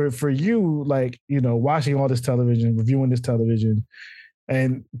like for you, like, watching all this television, reviewing this television,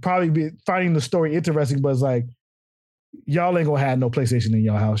 and probably finding the story interesting, but it's like, y'all ain't going to have no PlayStation in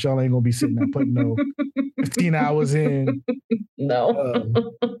your house. Y'all ain't going to be sitting there putting no 15 hours in. No.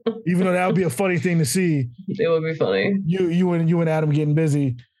 Even though that would be a funny thing to see. It would be funny. You and Adam getting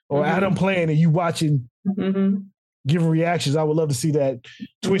busy, or Adam playing and you watching. Giving reactions. I would love to see that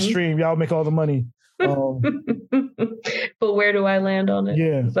Twitch stream. Y'all make all the money. But where do I land on it?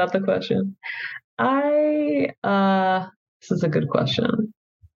 Yeah. Is that the question? This is a good question.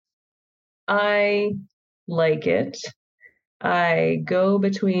 I like it. I go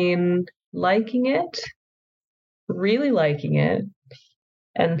between liking it, really liking it,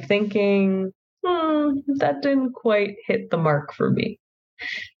 and thinking, that didn't quite hit the mark for me.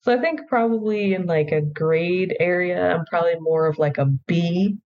 So I think probably in like a grade area, I'm probably more of like a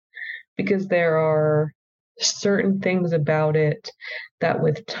B, because there are certain things about it that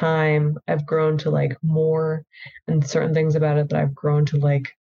with time I've grown to like more, and certain things about it that I've grown to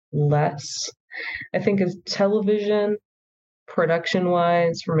like less. I think as television, production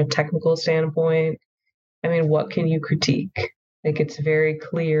wise, from a technical standpoint, I mean, what can you critique? Like, it's very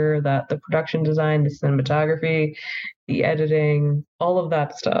clear that the production design, the cinematography, the editing, all of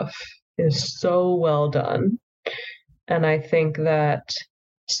that stuff is so well done. And I think that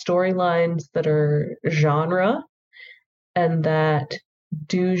storylines that are genre and that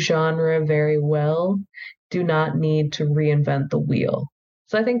do genre very well do not need to reinvent the wheel.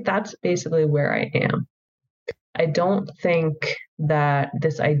 So I think that's basically where I am. I don't think that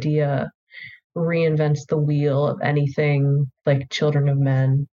this idea reinvents the wheel of anything like Children of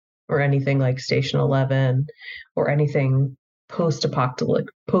Men or anything like Station 11 or anything post-apocalyptic.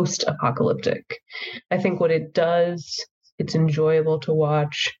 I think what it does, it's enjoyable to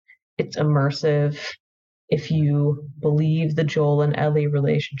watch. It's immersive. If you believe the Joel and Ellie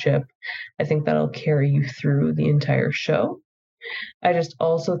relationship, I think that'll carry you through the entire show. I just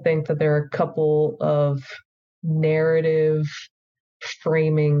also think that there are a couple of narrative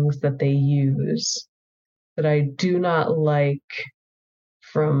framings that they use that I do not like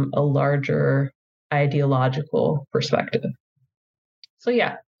from a larger ideological perspective. So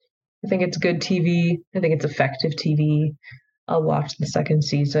yeah, I think it's good TV. I think it's effective TV. I'll watch the second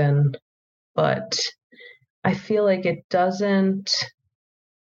season, but I feel like it doesn't,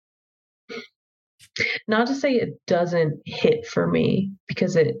 not to say it doesn't hit for me,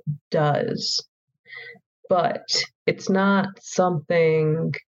 because it does, but it's not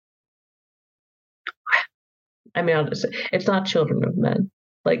something, I mean, I'll just say, it's not Children of Men.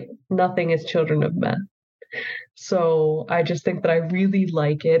 Like, nothing is Children of Men. So I just think that I really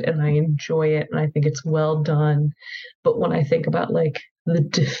like it and I enjoy it and I think it's well done. But when I think about like the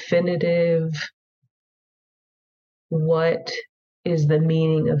definitive, what is the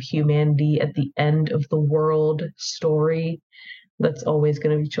meaning of humanity at the end of the world story, that's always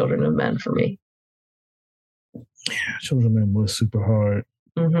going to be Children of Men for me. Yeah, Children of Men was super hard.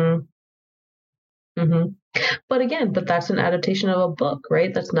 But that's an adaptation of a book,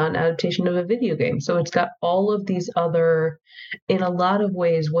 right? That's not an adaptation of a video game. So it's got all of these other, in a lot of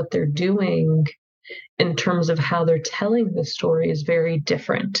ways, what they're doing in terms of how they're telling the story is very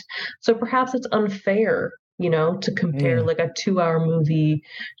different. So perhaps it's unfair, to compare like a 2-hour movie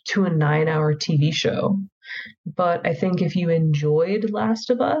to a 9-hour TV show. But I think if you enjoyed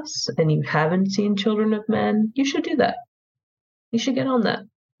Last of Us and you haven't seen Children of Men, you should do that. You should get on that.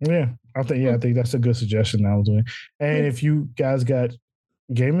 Yeah, I think that's a good suggestion I was doing. And if you guys got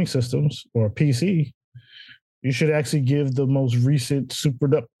gaming systems or a PC, you should actually give the most recent super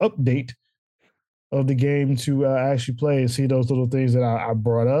update of the game to actually play and see those little things that I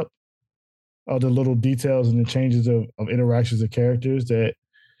brought up, the little details and the changes of interactions of characters that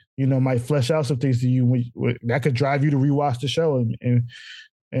might flesh out some things to you that could drive you to rewatch the show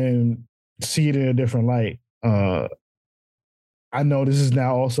and see it in a different light. I know this is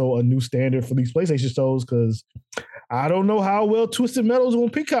now also a new standard for these PlayStation shows because I don't know how well Twisted Metal's on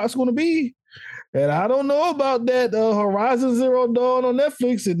Peacock's going to be. And I don't know about that Horizon Zero Dawn on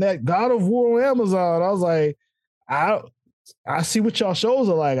Netflix and that God of War on Amazon. I was like, I see what y'all shows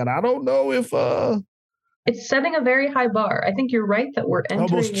are like, and I don't know if... It's setting a very high bar. I think you're right that we're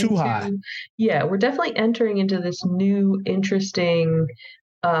entering almost too high. Yeah, we're definitely entering into this new, interesting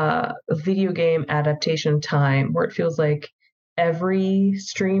video game adaptation time where it feels like every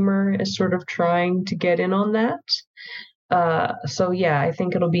streamer is sort of trying to get in on that. So yeah, I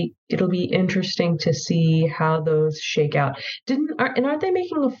think it'll be interesting to see how those shake out. Aren't they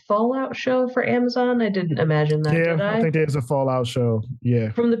making a Fallout show for Amazon? I didn't imagine that. Yeah, I think there's a Fallout show.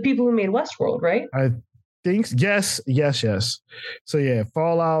 Yeah, from the people who made Westworld, right? I think yes. So yeah,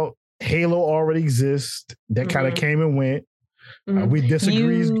 Fallout, Halo already exists. That kind of came and went. We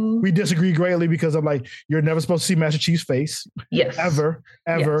disagree greatly because I'm like, you're never supposed to see Master Chief's face. Yes. Ever.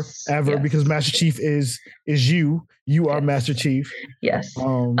 Yes. Because Master Chief is you. You are Master Chief. Yes.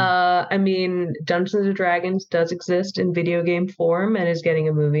 I mean, Dungeons and Dragons does exist in video game form and is getting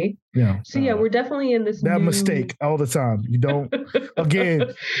a movie. Yeah. So yeah, we're definitely in this mistake all the time. You don't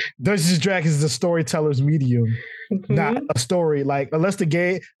again, Dungeons and Dragons is a storyteller's medium. Not a story. Like unless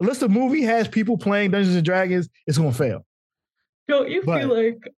the movie has people playing Dungeons and Dragons, it's gonna fail. Don't you feel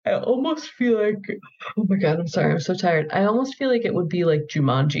like, I almost feel like, oh my God, I'm sorry, I'm so tired. I almost feel like it would be like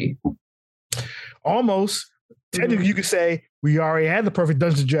Jumanji. Almost. Technically, you could say we already had the perfect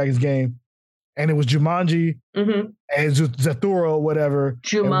Dungeons & Dragons game, and it was Jumanji and Zathura or whatever.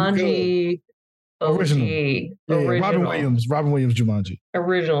 Jumanji. Original. Yeah, Robin Williams Jumanji.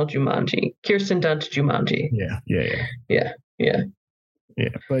 Original Jumanji. Kirsten Dunst Jumanji. Yeah.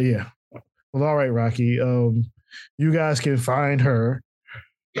 But yeah. Well, all right, Rocky. You guys can find her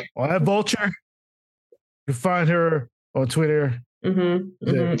on Vulture. You can find her on Twitter.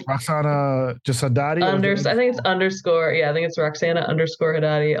 Roxana just Hadadi. I think it's underscore. Yeah, I think it's Roxana underscore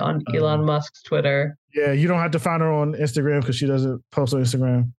Hadadi on Elon Musk's Twitter. Yeah, you don't have to find her on Instagram because she doesn't post on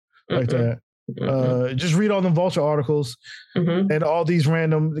Instagram like that. Just read all the Vulture articles and all these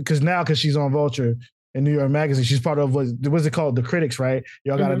random, because she's on Vulture in New York Magazine, she's part of what's it called, the Critics, right?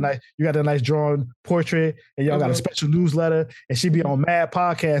 Y'all got you got a nice drawn portrait, and y'all got a special newsletter, and she be on Mad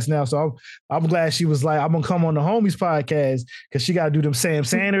Podcast now. So I'm glad she was like, I'm gonna come on the Homies podcast because she got to do them Sam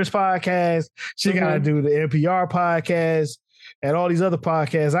Sanders podcast, she got to do the NPR podcast, and all these other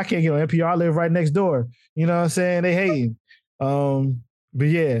podcasts. I can't get on NPR. I live right next door. You know what I'm saying? They hating.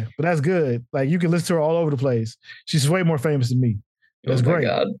 But that's good. Like, you can listen to her all over the place. She's way more famous than me. That's great.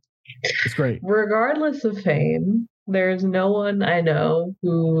 God. It's great. Regardless of fame, there's no one I know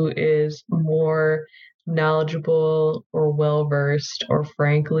who is more knowledgeable or well-versed or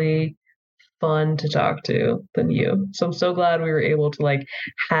frankly fun to talk to than you. So I'm so glad we were able to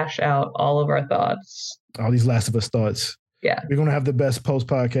hash out all of our thoughts. All these Last of Us thoughts. Yeah. We're going to have the best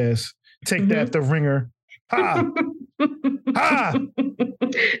post-podcast. Take that, The Ringer. Ha! Ha!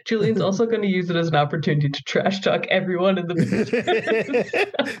 Julian's also going to use it as an opportunity to trash talk everyone in the business.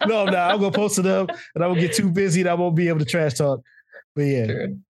 No, I'm going to post it up and I will get too busy and I won't be able to trash talk. But yeah,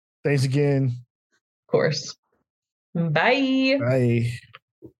 Thanks again. Of course. Bye. Bye.